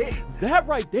 no. That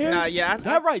right there.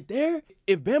 That right there.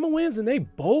 If Bama wins and they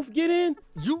both get in,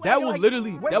 that would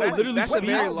literally That's a speak.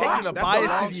 very long shot.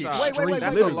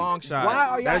 That's a long shot. Why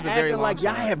are y'all That is a very acting long like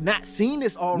y'all shot. have not seen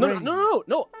this already? No.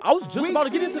 I was just about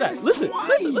to get into that. Listen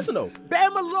though.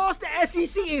 Bama lost the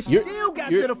SEC and still got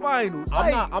to the finals.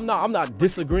 I'm not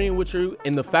disagreeing with you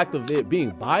in the fact of it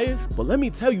being biased, but let me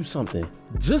tell you something.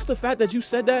 Just the fact that you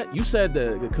said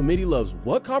the committee loves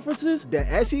what conferences? The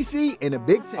SEC and the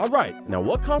Big Ten. All right. Now,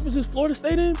 what conference is Florida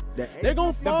State in? They're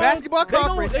going to find... The basketball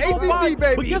conference, ACC,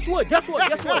 baby. But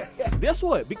guess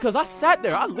what? Because I sat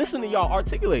there, I listened to y'all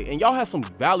articulate, and y'all had some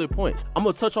valid points. I'm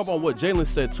going to touch up on what Jalen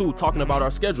said, too, talking about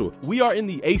our schedule. We are in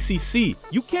the ACC.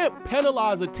 You can't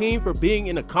penalize a team for being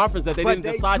in a conference that they didn't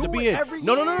decide to be in.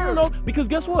 No. Because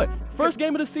guess what? First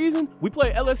game of the season, we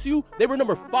played LSU. They were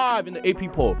number 5 in the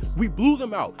AP poll. We blew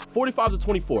them out,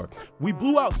 45-24. We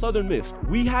blew out Southern Miss.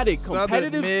 We had a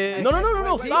competitive.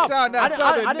 No. Stop.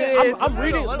 I'm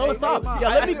reading. No, stop. Yeah,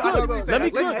 let me cook.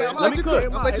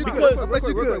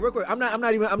 Real quick. I'm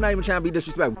not even trying to be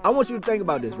disrespectful. I want you to think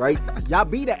about this, right? Y'all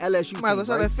beat the LSU team, right?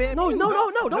 No.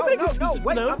 Don't make excuses.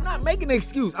 Wait, I'm not making an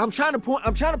excuse. I'm trying to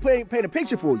paint a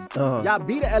picture for you. Y'all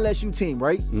beat the LSU team,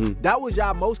 right? That was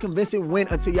y'all most convincing win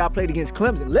until y'all played against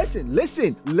Clemson. Listen.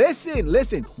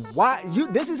 Why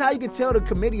this is how you can tell the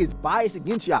committee is biased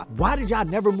against y'all. Why did y'all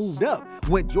never move up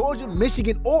when Georgia,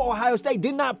 Michigan, or Ohio State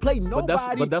did not play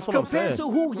nobody but that's what I'm saying. compared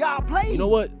to who y'all played? You know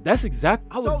what? That's exact.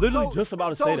 I was literally just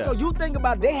about to say that. So you think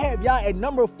about it, they have y'all at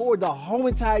number 4 the whole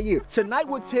entire year. Tonight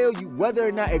will tell you whether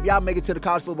or not if y'all make it to the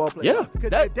college football playoff. Yeah.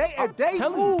 Because if they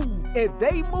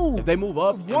move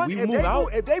up,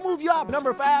 if they move y'all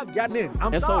number 5, y'all in.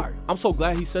 I'm sorry. I'm so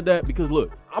glad he said that because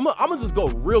look, I'm gonna just go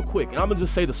real quick and I'm gonna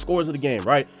just say the scores of the game,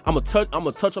 right? I'm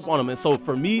gonna touch up on them. And so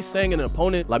for me saying an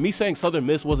opponent, like me saying Southern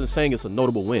Miss wasn't saying it's a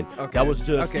notable win. Okay. That was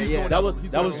just that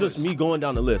was just me going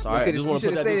down the list. All right, I just want to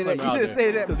put that disclaimer out there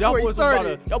because y'all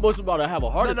boys was about to have a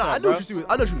heart attack. I know what you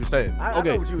were saying. I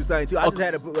know what you were saying too. I just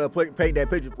had to paint that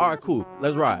picture. All right, cool.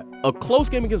 Let's ride. A close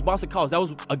game against Boston College. That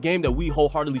was a game that we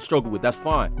wholeheartedly struggled with. That's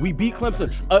fine. We beat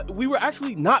Clemson. We were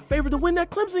actually not favored to win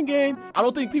that Clemson game. I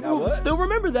don't think people still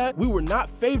remember that. We were not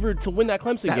favored to win that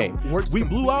Clemson game. We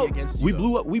blew out.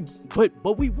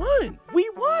 But we won.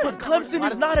 But Clemson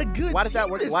is not a good. Why does that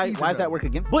work? Why does that work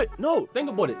against? But no, think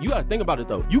about it. You gotta think about it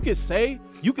though. You could say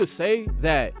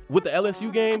that with the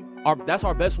LSU game, that's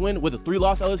our best win with a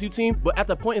 3-loss LSU team. But at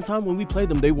the point in time when we played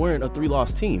them, they weren't a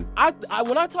 3-loss team.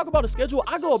 When I talk about a schedule,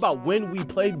 I go about when we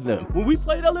played them. When we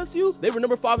played LSU, they were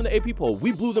number 5 in the AP poll.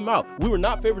 We blew them out. We were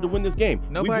not favored to win this game.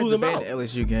 Nobody we blew them out. The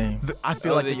LSU game. I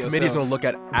feel like the committee's gonna look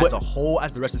at it as a whole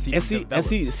as the rest of the season. And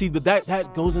see, but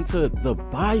that goes into the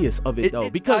bias of it though,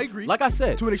 because I agree, like I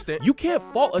said, to an extent, you can't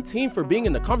fault a team for being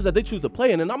in the conference that they choose to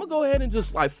play in. And I'm gonna go ahead and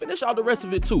just like finish out the rest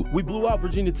of it too. We blew out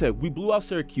Virginia Tech. We blew out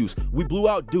Syracuse. We blew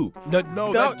out Duke.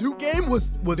 That Duke game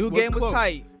was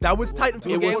tight. That was tight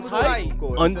until it was tight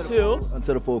until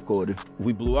the fourth quarter.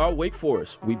 We blew out Wake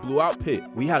Forest. We blew out Pitt.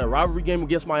 We had a rivalry game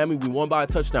against Miami. We won by a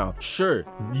touchdown. Sure,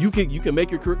 you can make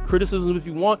your criticism if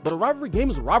you want, but a rivalry game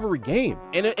is a rivalry game.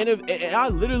 And I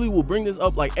literally will bring this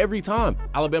up like every time.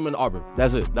 Alabama and Auburn.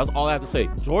 That's it. That's all I have to say.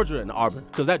 Georgia and Auburn,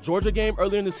 because that Georgia game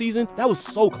earlier in the season, that was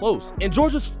so close. And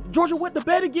Georgia went to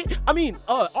bed again.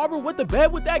 Auburn went to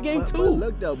bed with that game too.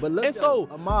 But look though,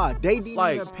 Ahmad, they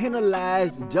didn't even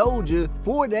penalize Georgia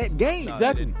for that game.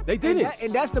 Exactly, they didn't.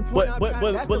 And that's the point.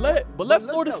 But let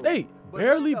Florida State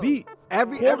barely beat.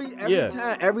 Every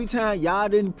time y'all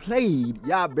didn't played,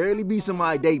 y'all barely beat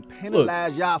somebody. They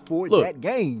penalized y'all for that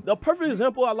game. The perfect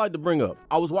example I like to bring up.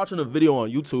 I was watching a video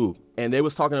on YouTube and they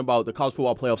was talking about the college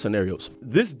football playoff scenarios.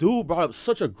 This dude brought up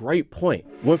such a great point.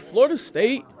 When Florida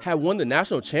State had won the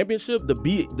national championship, the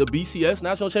BCS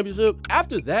national championship,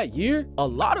 after that year, a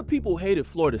lot of people hated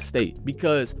Florida State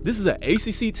because this is an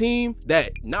ACC team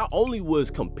that not only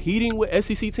was competing with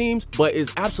SEC teams, but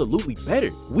is absolutely better.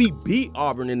 We beat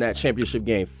Auburn in that championship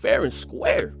game fair and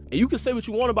square. And you can say what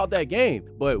you want about that game,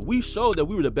 but we showed that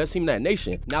we were the best team in that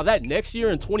nation. Now that next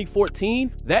year in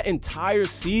 2014, that entire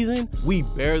season, we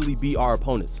barely beat our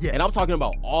opponents. Yes. And I'm talking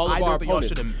about all of our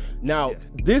opponents. Now,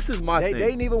 this is my thing. They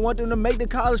didn't even want them to make the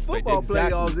college football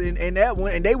playoffs in that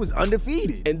one, and they was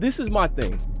undefeated. And this is my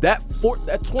thing. That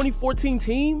 2014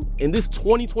 team and this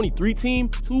 2023 team,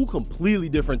 two completely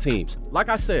different teams. Like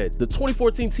I said, the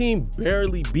 2014 team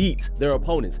barely beat their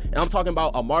opponents. And I'm talking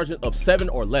about a margin of 7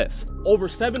 or less. Over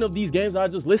 7 of these games that I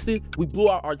just listed, we blew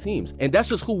out our teams. And that's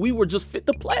just who we were just fit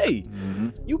to play.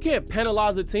 You can't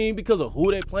penalize a team because of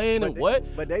who they playing and what.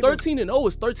 13-0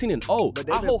 is 13-0. But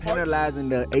they've been penalizing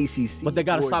the ACC. But they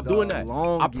gotta stop doing that.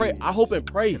 I hope and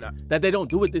pray that they don't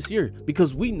do it this year,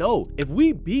 because we know if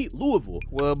we beat Louisville.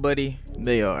 Well, buddy,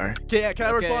 they are. Can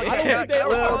I respond? I don't think they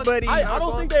are. Buddy, I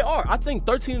don't think they are. I think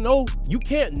 13-0. You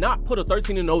can't not put a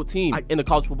 13-0 team in the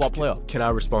college football playoff. Can I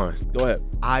respond? Go ahead.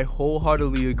 I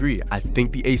wholeheartedly agree. I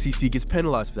think the ACC gets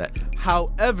penalized for that.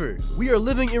 However, we are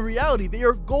living in reality. They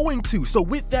are going to. So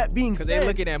with that being said, because they're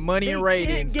looking at money and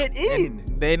ratings. They can't get in.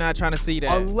 They're not trying to see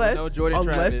that.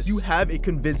 Unless you have a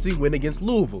convincing win against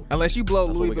Louisville. Unless you blow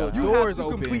Louisville's doors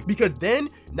open. Because then,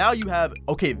 now you have,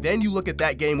 then you look at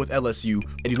that game with LSU,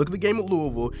 and you look at the game with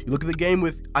Louisville, you look at the game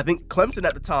with, I think, Clemson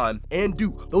at the time, and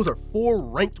Duke. Those are 4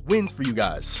 ranked wins for you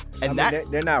guys. And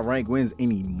they're not ranked wins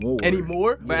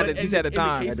anymore. But at least at the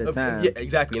time. Yeah,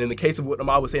 exactly. And in the case of what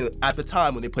I was saying, at the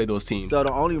time when they played those teams. So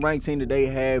the only ranked team that they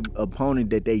have opponent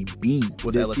that they beat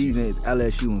this LSU. season is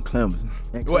LSU and Clemson.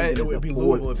 And it would be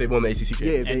Louisville if they won the ACC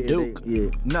championship. Duke.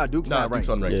 Duke's not ranked.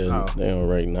 Duke's unranked. Yeah, they don't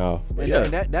rank now.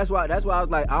 And that's why I was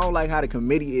like, I don't like how the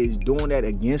committee is doing that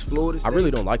against Florida State. I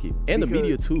really don't like it. And the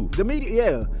media too. The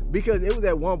media, because it was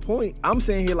at one point, I'm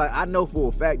saying here, like, I know for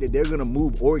a fact that they're gonna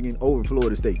move Oregon over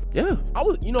Florida State. Yeah, I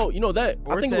was, you know that.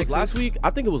 Or I think Texas. it was last week. I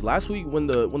think it was last week when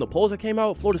the polls that came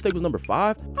out, Florida State was number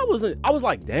 5. I was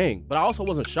like, dang, but I also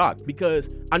wasn't shocked,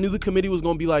 because I knew the committee was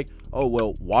gonna be like, oh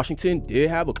well, Washington did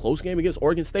have a close game against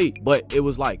Oregon State, but it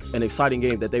was like an exciting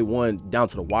game that they won down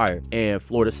to the wire. And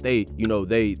Florida State,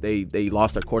 they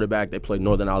lost their quarterback. They played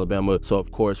Northern Alabama, so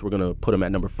of course we're gonna put them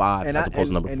at number 5 as opposed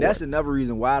to number 4. And that's another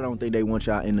reason why I don't think they want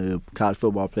y'all in the college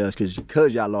football playoffs,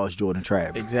 because y'all lost Jordan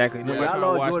Travis. Exactly. When y'all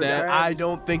lost Jordan Travis, I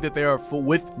don't think that there are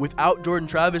without Jordan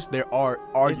Travis, there are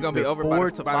gonna be over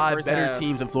 4 to 5 better half.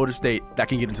 teams in Florida State that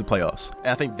can get into the playoffs. And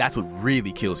I think that's what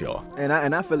really kills y'all. And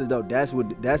I feel as though that's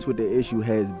what the issue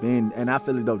has been, and I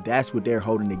feel as though that's what they're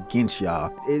holding against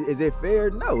y'all. Is it fair?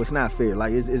 No, it's not fair.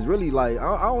 Like, it's really like,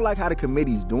 I don't like how the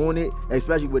committee's doing it,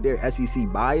 especially with their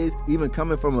SEC bias. Even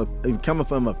coming from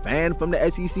a fan from the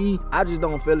SEC, I just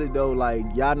don't feel as though, like,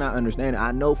 y'all not understanding.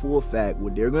 I know for a fact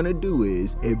what they're gonna do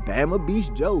is, if Bama beats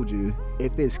Georgia,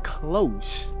 if it's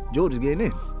close, Georgia's getting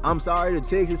in. I'm sorry, the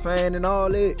Texas fan and all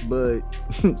that, but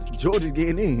Georgia's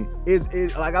getting in. It's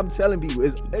like I'm telling people,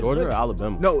 it's Georgia or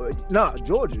Alabama? No,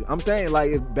 Georgia. I'm saying,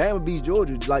 like, if Bama beats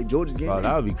Georgia, like, Georgia's getting in.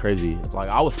 That would be crazy. Like,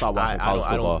 I would stop watching college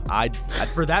football.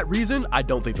 For that reason, I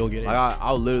don't think they'll get in. Like,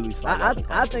 I'll literally stop watching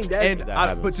college I think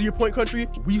that. But to your point, Country,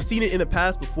 we've seen it in the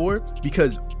past before,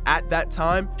 because at that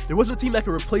time, there wasn't a team that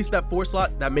could replace that 4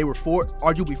 slot that were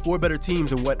arguably 4 better teams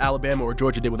than what Alabama or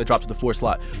Georgia did when they dropped to the 4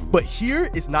 slot. But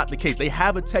here, it's not the case. They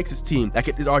have a Texas team that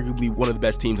is arguably one of the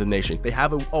best teams in the nation. They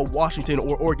have a Washington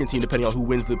or Oregon team, depending on who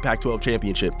wins the Pac-12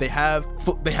 championship. They have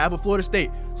a Florida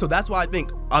State. So that's why I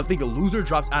think a loser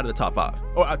drops out of the top 5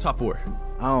 or top 4.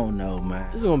 I don't know, man.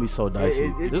 This is gonna be so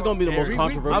dicey. This is gonna be the most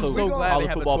controversial I'm so glad college they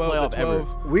have football the 12, playoff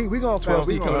ever. We gonna 12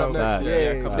 seed coming up next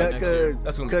year. Yeah, coming up next year.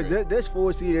 That's gonna be because this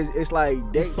 4 seed is like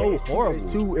It's so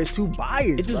horrible. It's too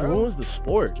biased. It just bro. ruins the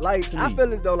sport. Like, I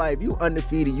feel as though, like, if you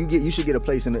undefeated, you should get a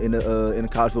place in the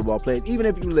college football playoffs, even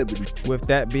if you Liberty. With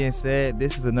that being said,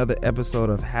 this is another episode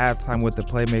of Halftime with the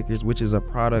Playmakers, which is a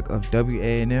product of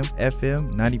WA&M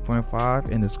FM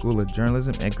 90.5 in the School of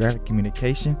Journalism and Graphic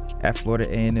Communication at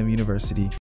Florida A&M University.